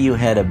let's say you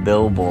had a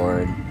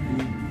billboard,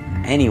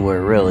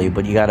 anywhere really,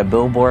 but you got a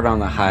billboard on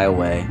the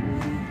highway,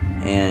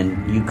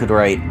 and you could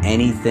write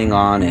anything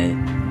on it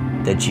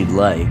that you'd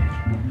like.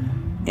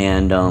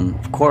 And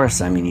of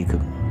course, you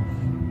could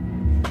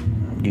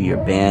do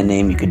your band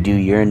name, you could do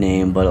your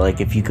name,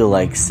 but if you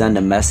could send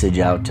a message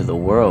out to the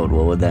world,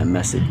 what would that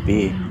message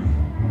be?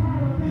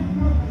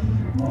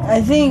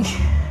 I think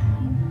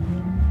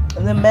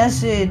the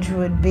message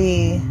would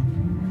be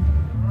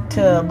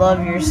to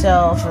love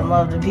yourself and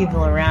love the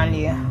people around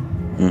you.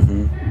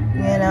 Mm-hmm.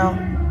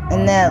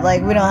 And that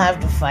we don't have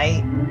to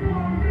fight.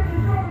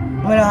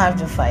 We don't have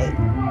to fight.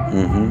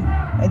 Mm-hmm.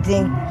 I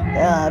think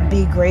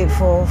be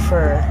grateful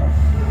for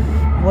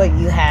what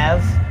you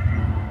have,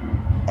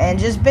 and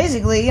just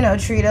basically,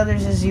 treat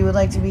others as you would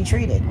like to be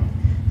treated.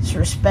 Just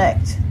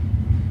respect.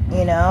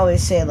 I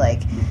always say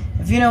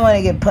if you don't want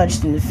to get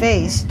punched in the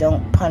face,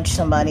 don't punch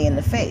somebody in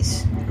the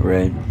face.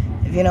 Right.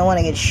 If you don't want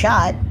to get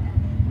shot,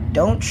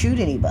 don't shoot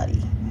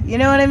anybody. You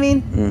know what I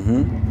mean?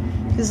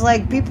 Mm-hmm. Because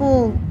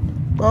people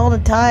all the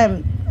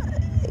time,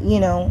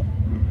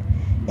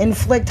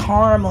 inflict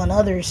harm on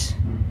others.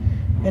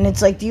 And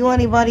it's do you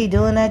want anybody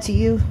doing that to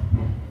you?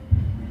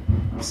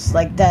 It's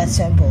like that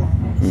simple.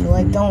 So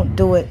like, don't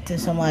do it to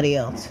somebody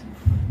else.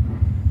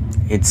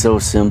 It's so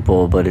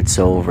simple, but it's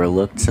so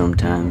overlooked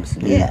sometimes.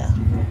 Yeah,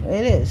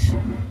 it is.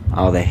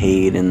 All the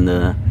hate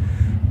and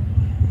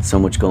so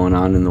much going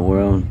on in the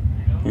world.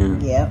 Yeah.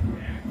 Yep.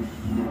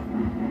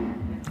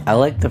 I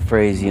like the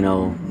phrase,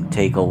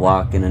 take a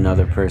walk in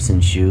another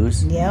person's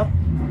shoes. Yep.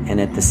 And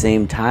at the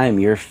same time,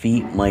 your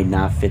feet might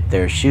not fit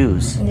their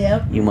shoes.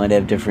 Yep. You might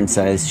have different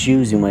size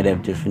shoes. You might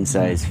have different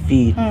size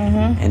feet.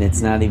 And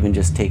it's not even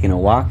just taking a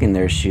walk in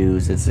their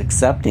shoes. It's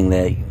accepting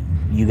that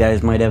you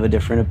guys might have a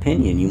different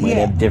opinion. You might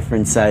have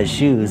different size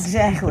shoes.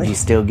 Exactly. But you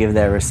still give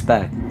that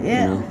respect.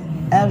 Yeah.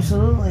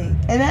 Absolutely.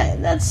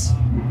 And that's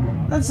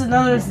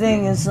another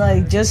thing. It's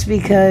like, just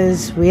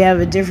because we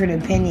have a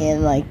different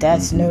opinion, like,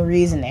 that's no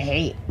reason to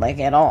hate, like,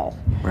 at all.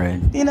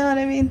 Right. You know what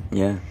I mean?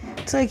 Yeah.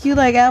 It's like, you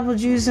like apple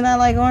juice and I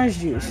like orange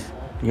juice.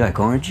 You like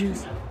orange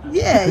juice?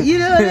 Yeah, you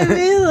know what I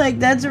mean? Like,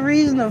 that's a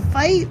reason to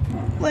fight?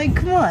 Like,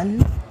 come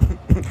on.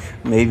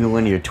 Maybe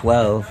when you're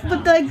 12.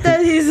 But like,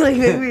 that is like,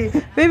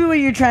 maybe when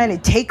you're trying to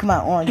take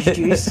my orange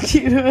juice.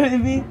 You know what I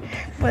mean?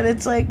 But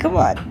it's like, come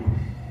on.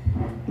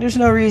 There's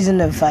no reason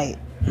to fight.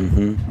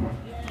 You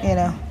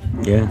know?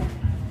 Yeah.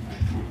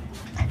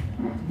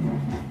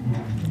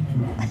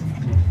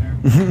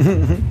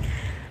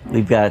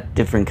 We've got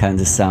different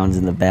kinds of sounds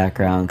in the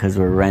background because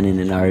we're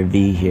renting an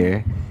RV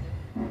here.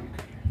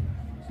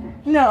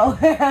 No.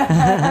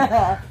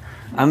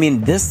 I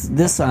mean,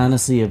 this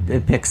honestly,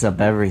 it picks up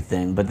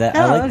everything. But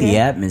I like the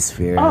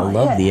atmosphere. I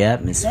love the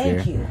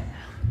atmosphere. Thank you.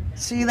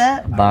 See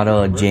that?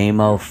 Bottle of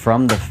JMO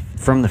from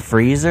the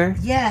freezer.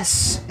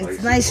 Yes.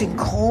 It's nice and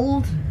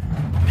cold.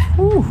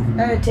 Whew. I'm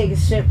going to take a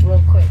sip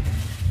real quick.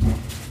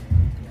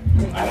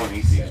 I don't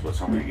eat these, but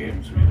somebody gave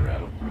them to me. They're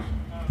edibles.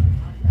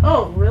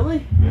 Oh,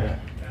 really? Yeah.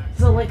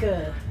 So like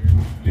a...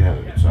 Yeah,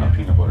 it's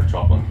peanut butter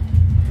chocolate.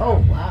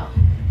 Oh, wow.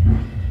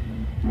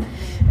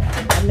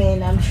 I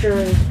mean, I'm sure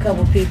there's a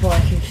couple people I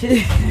can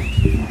fit.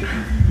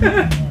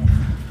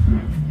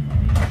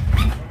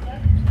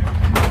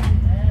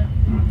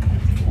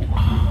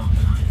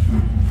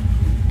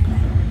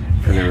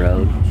 For the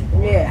road.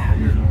 Yeah.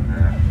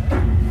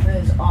 That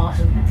is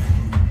awesome.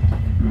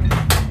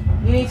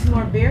 You need some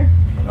more beer?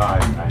 No,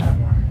 I have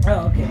more.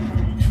 Oh, okay.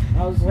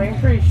 I was like, I'm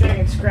pretty sure I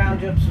can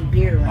scrounge up some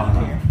beer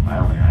around here.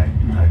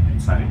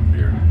 It's not even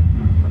beer,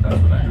 but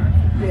that's what I drink.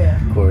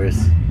 Yeah. Of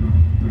course.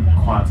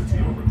 Quantity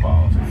over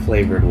quality.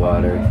 Flavored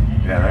water.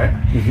 Yeah, right?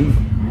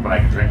 But I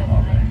can drink them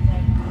all day.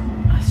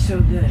 That's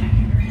so good.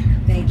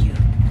 Thank you.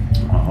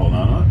 Hold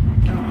on.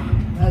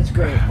 Oh, that's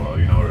great. Well,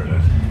 you know where it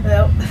is.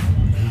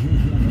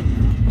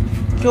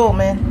 Yep. Cool,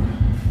 man.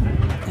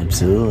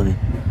 Absolutely.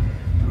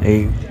 Are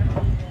you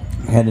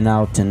heading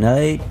out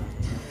tonight?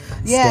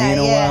 Yeah, Staying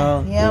a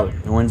while?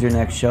 Yep. When's your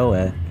next show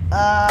at?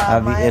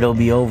 It'll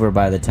be over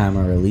by the time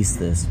I release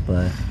this,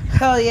 but...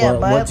 Hell yeah,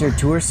 what's your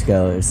tour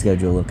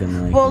schedule looking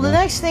like? Well, the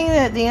next thing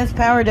that the Nth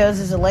Power does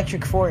is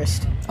Electric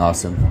Forest.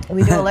 Awesome.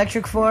 We do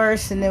Electric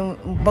Forest, and then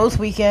both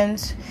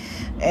weekends.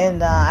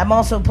 And I'm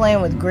also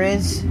playing with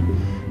Grizz.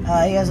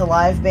 He has a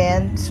live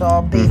band, so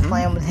I'll be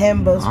playing with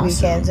him both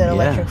weekends at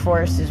Electric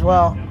Forest as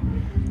well.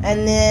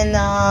 And then,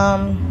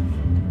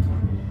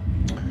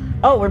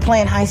 we're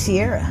playing High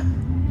Sierra.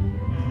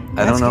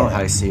 I don't know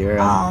High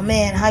Sierra. Oh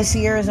man, High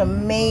Sierra is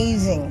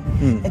amazing.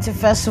 It's a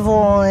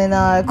festival in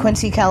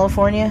Quincy,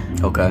 California.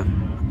 Okay.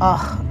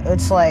 Oh,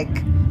 it's like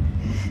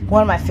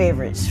one of my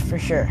favorites for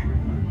sure.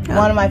 Yeah.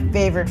 One of my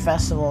favorite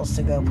festivals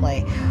to go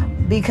play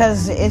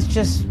because it's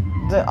just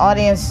the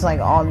audience is like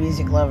all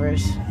music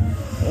lovers,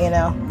 you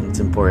know. It's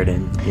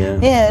important. Yeah.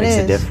 Yeah, it makes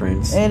is. a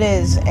difference. It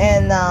is,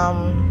 and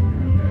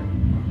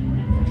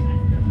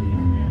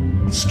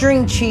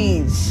String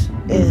Cheese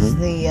is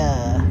the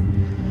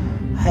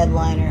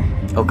headliner.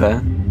 Okay,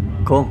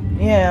 cool.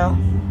 You know,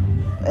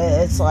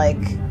 it's like,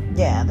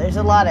 yeah, there's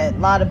a lot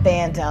of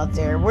bands out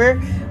there. We're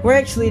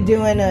actually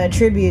doing a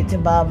tribute to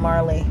Bob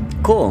Marley.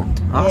 Cool,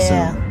 awesome.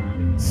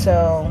 Yeah,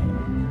 so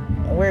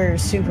we're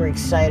super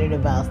excited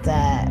about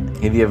that.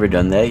 Have you ever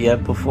done that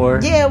yet before?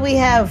 Yeah, we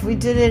have. We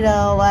did it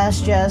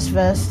last Jazz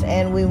Fest,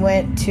 and we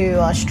went to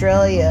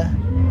Australia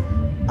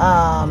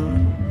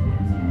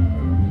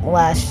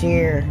last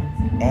year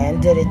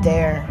and did it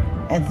there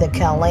at the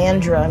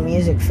Calandra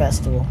Music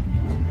Festival.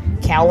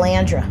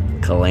 Calandra.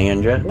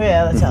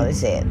 Yeah, that's how they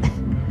say it.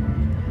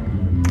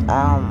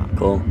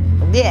 Cool.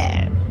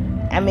 Yeah.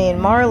 I mean,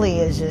 Marley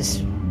is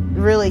just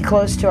really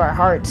close to our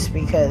hearts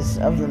because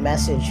of the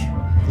message,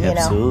 you know?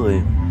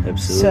 Absolutely.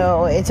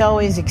 So it's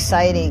always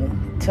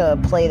exciting to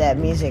play that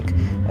music.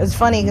 It's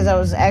funny because I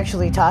was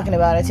actually talking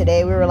about it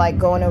today. We were like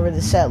going over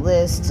the set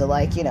list to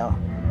like, you know,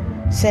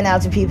 send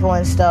out to people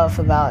and stuff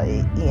about,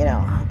 you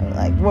know,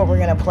 like what we're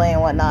going to play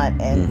and whatnot.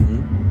 And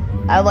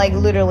I like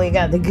literally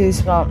got the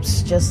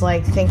goosebumps just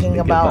like thinking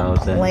about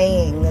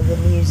playing the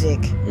music.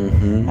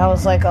 I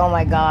was like, oh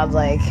my God,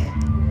 like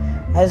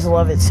I just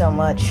love it so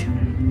much.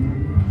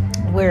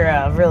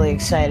 We're really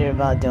excited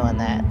about doing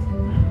that.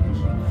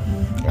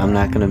 I'm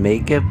not gonna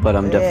make it, but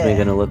I'm definitely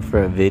gonna look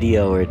for a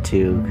video or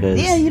two. Cause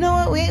yeah, you know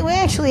what? We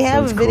actually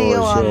have a sounds cool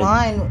video as shit.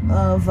 online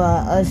of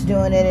us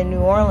doing it in New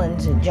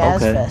Orleans at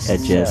Jazz Fest. At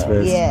Jazz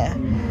Fest. Yeah,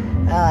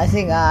 I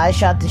think I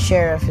Shot the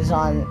Sheriff is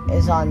on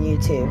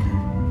YouTube.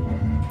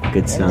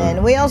 Good song. And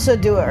then we also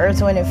do an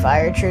Earth, Wind, and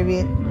Fire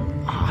tribute.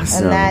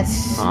 Awesome. And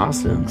that's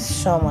awesome.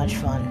 so much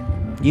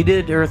fun. You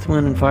did Earth,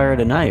 Wind, and Fire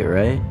tonight,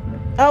 right?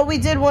 Oh, we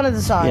did one of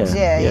the songs.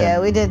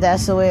 Yeah. We did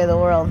That's the Way of the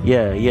World.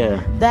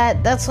 Yeah.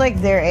 That's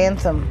like their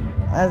anthem.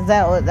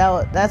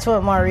 That's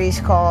what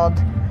Maurice called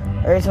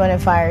Earth, Wind,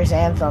 and Fire's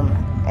anthem,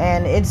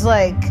 and it's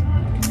like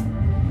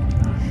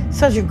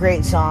such a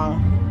great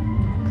song.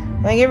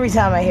 Like every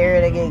time I hear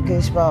it, I get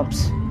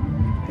goosebumps.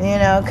 You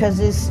know, because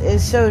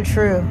it's so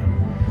true.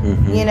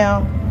 Mm-hmm. You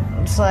know,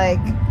 it's like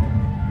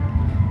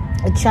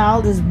a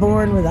child is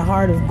born with a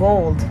heart of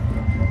gold.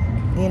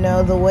 You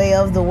know, the way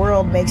of the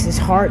world makes his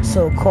heart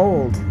so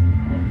cold.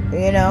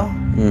 You know?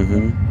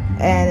 Mm-hmm.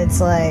 And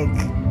it's like,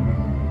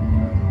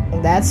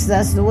 that's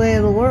the way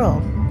of the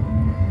world.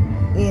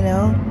 You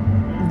know?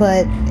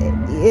 But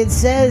it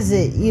says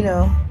that, you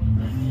know,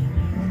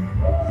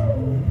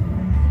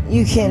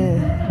 you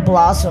can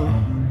blossom.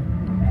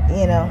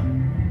 You know?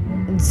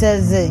 It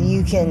says that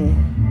you can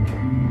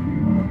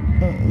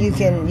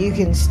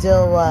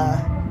still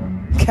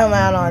come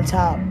out on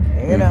top.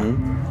 You know?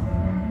 Mm-hmm.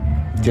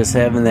 Just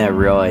having that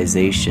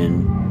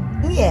realization.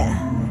 Yeah,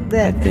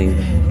 that I think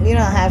you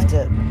don't have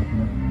to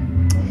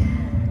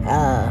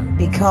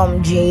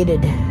become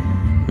jaded,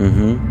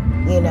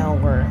 Mm-hmm. you know,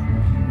 or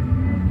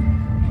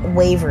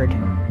wavered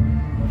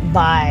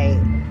by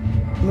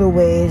the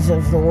ways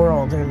of the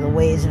world or the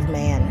ways of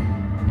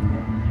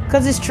man.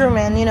 Because it's true,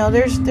 man. You know,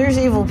 there's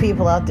evil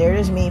people out there,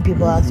 there's mean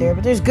people out there,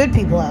 but there's good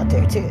people out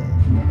there too.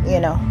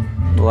 You know.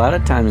 A lot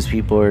of times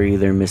people are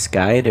either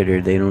misguided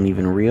or they don't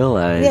even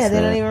realize. Yeah,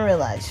 they don't even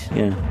realize.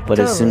 Yeah, but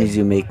as soon as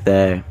you make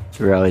that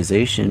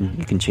realization,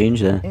 you can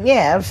change that.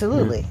 Yeah,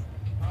 absolutely.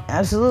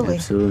 Absolutely.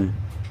 Absolutely.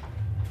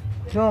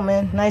 Cool,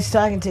 man. Nice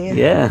talking to you.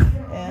 Yeah.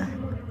 Yeah.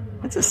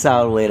 It's a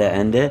solid way to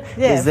end it.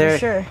 Yeah, is there, for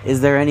sure.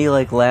 Is there any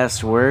like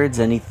last words?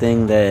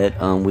 Anything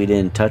that we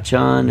didn't touch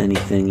on?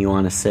 Anything you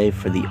want to say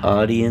for the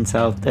audience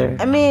out there?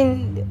 I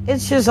mean,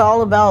 it's just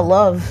all about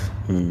love.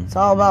 It's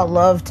all about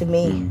love to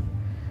me.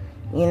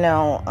 You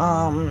know,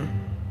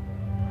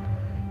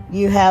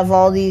 you have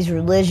all these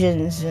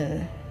religions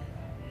and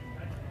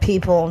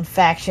people and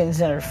factions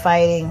that are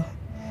fighting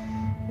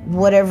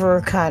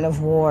whatever kind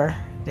of war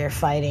they're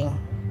fighting.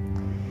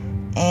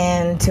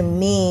 And to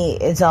me,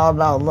 it's all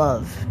about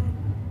love.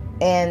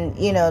 And,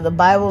 you know, the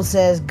Bible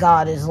says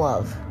God is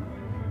love.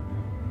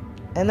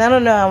 And I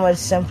don't know how much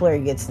simpler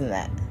it gets than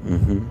that.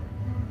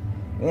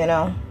 Mm-hmm. You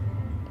know?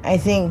 I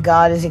think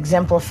God is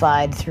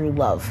exemplified through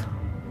love.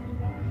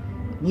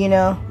 You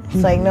know?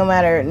 It's like no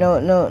matter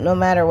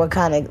what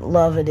kind of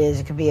love it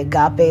is. It could be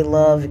agape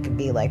love. It could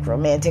be like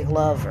romantic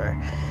love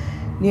or,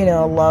 you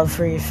know, love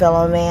for your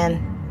fellow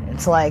man.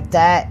 It's like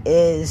that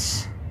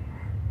is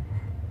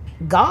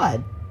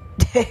God.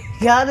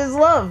 God is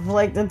love.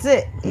 Like, that's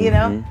it. You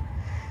know?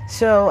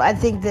 So I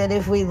think that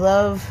if we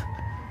love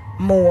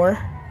more,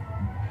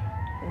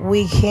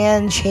 we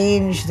can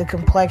change the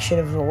complexion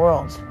of the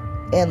world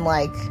and,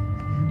 like,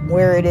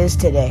 where it is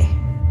today.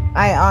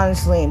 I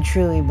honestly and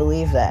truly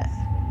believe that.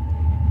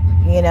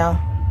 You know?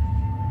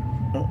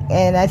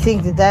 And I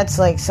think that that's,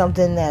 like,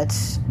 something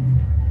that's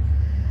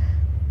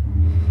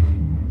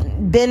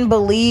been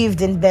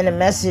believed and been a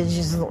message,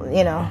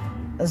 you know,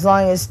 as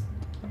long as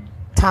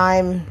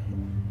time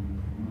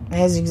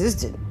has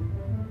existed.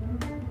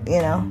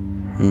 You know?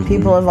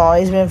 People have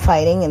always been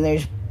fighting, and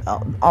there's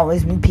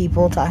always been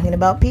people talking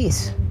about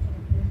peace.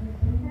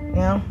 You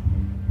know?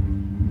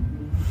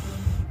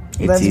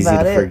 That's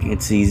about it.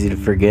 It's easy to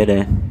forget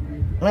it.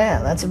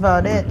 Yeah, that's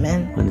about it,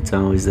 man. When it's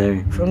always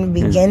there. From the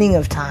beginning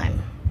of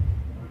time.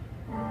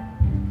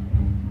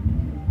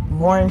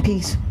 War and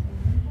peace.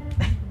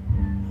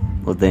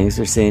 Well, thanks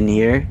for sitting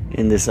here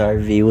in this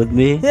RV with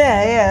me.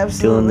 Yeah,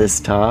 absolutely. Doing this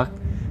talk.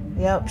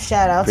 Yep,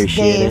 shout out to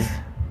Dave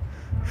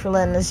for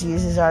letting us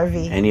use his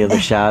RV. Any other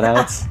shout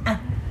outs? I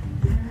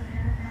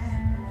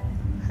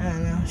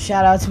don't know.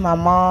 Shout out to my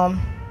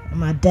mom and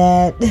my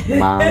dad.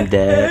 Mom,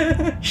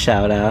 dad,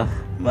 shout out.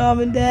 Mom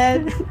and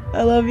dad,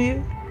 I love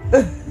you.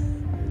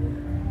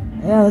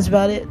 Yeah, that's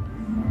about it.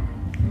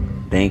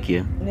 Thank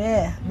you.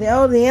 Yeah.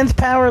 The nth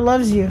power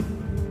loves you.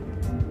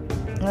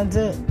 That's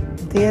it.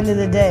 At the end of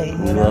the day.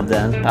 We love the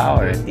nth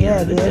power at the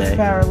end of the day. Yeah, the nth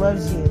power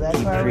loves you. That's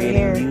why we're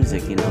here. Keep creating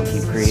music, you know,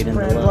 keep creating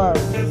Spread the love.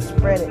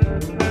 Spread it.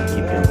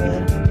 Keep You know what I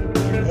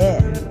mean?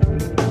 Yeah.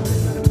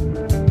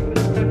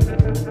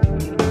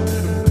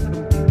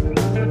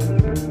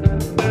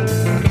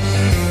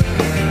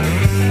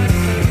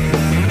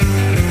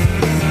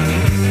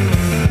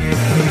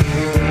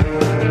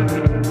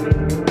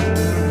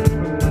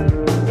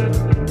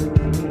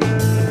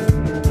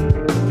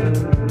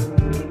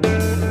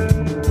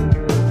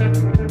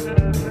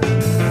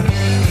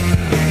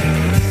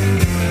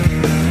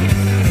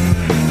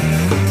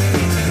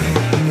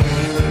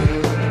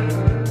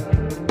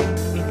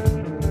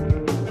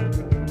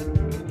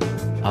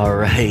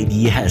 right.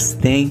 Yes.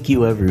 Thank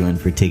you, everyone,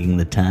 for taking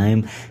the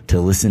time to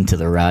listen to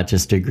the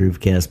Rochester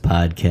Groovecast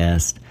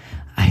podcast.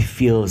 I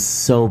feel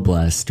so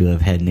blessed to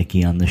have had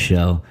Nikki on the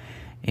show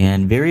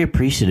and very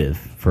appreciative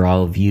for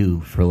all of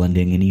you for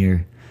lending an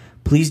ear.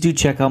 Please do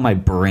check out my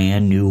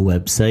brand new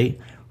website,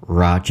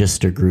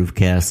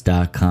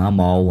 rochestergroovecast.com,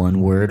 all one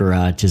word,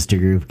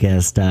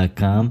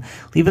 rochestergroovecast.com.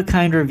 Leave a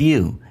kind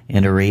review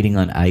and a rating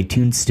on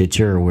iTunes,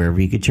 Stitcher, or wherever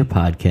you get your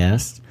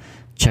podcasts.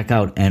 Check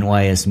out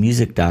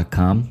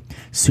nysmusic.com.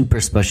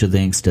 Super special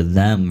thanks to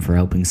them for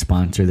helping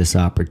sponsor this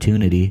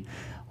opportunity.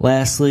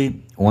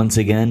 Lastly, once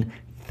again,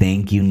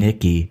 thank you,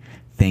 Nikki.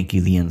 Thank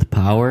you, The Nth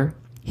Power.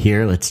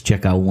 Here, let's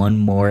check out one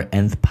more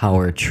Nth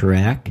Power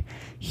track.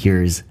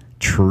 Here's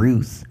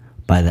Truth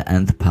by the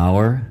Nth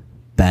Power.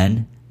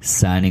 Ben,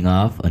 signing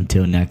off.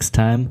 Until next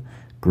time,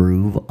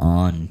 groove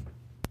on.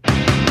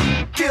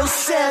 Gil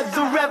said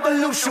the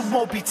revolution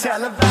won't be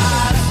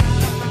televised.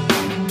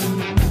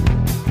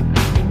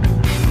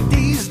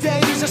 These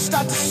days I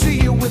start to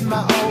see you with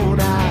my own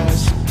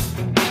eyes.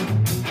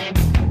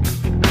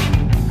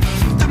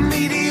 The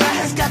media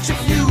has got you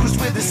fused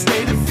with a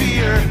state of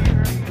fear.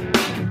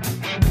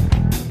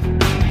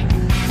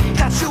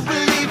 Got you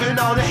believing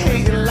all the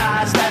hate and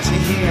lies that you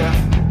hear.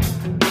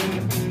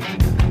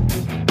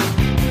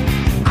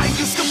 I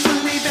used to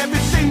believe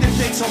everything that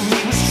they told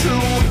me was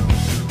true.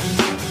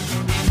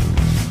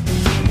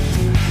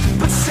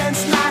 But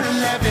since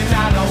 9/11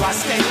 I know I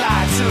stay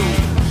lied to.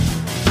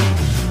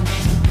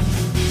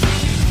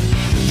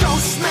 Don't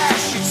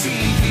smash your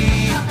TV.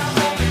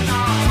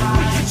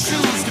 We can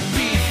choose to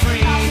be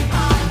free.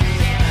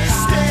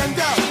 Stand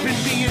up and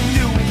be a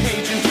new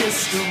page in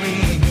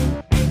history.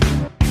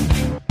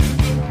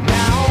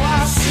 Now I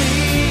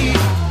see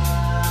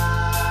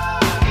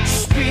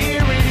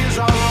spirit is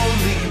our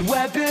only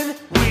weapon.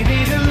 We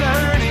need to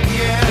learn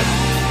again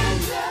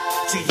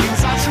to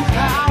use our true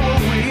power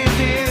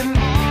within.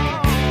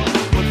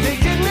 But they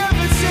can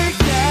never take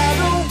that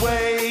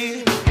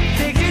away.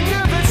 They can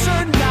never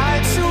turn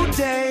night to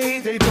day.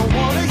 They don't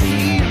want to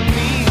hear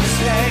me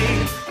say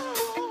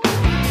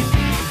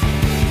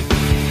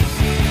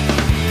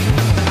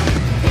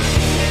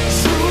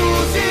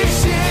truth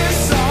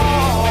exists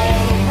all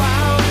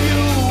around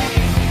you.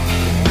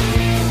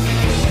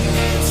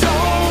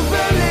 Don't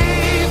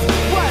believe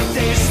what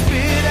they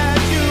spit at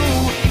you.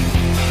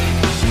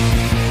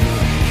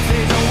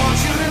 They don't want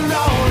you to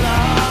know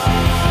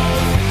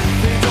love.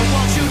 They don't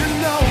want you to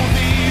know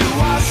that you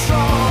are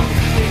strong.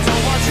 They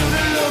don't want you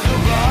to look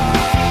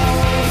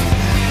above.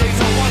 They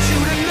don't want you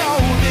to know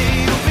that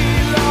you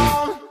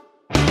belong.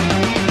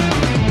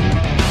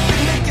 They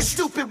make you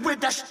stupid with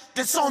that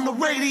that's on the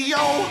radio.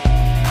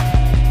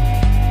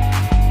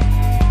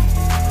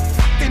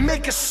 They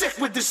make us sick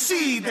with the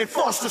seed they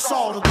forced us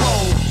all to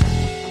grow.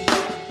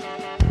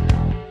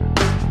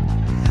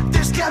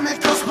 There's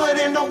chemicals put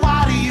in the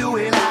water you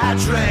and I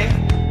drink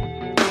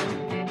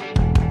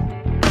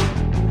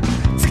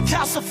to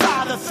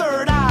calcify the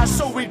third eye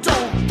so we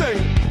don't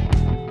think.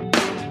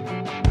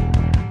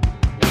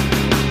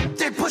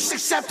 They push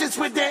acceptance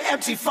with their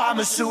empty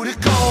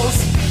pharmaceuticals.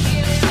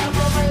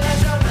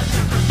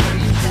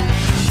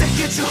 They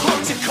get you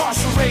hooked,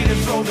 incarcerated,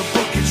 throw the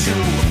book at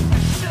you.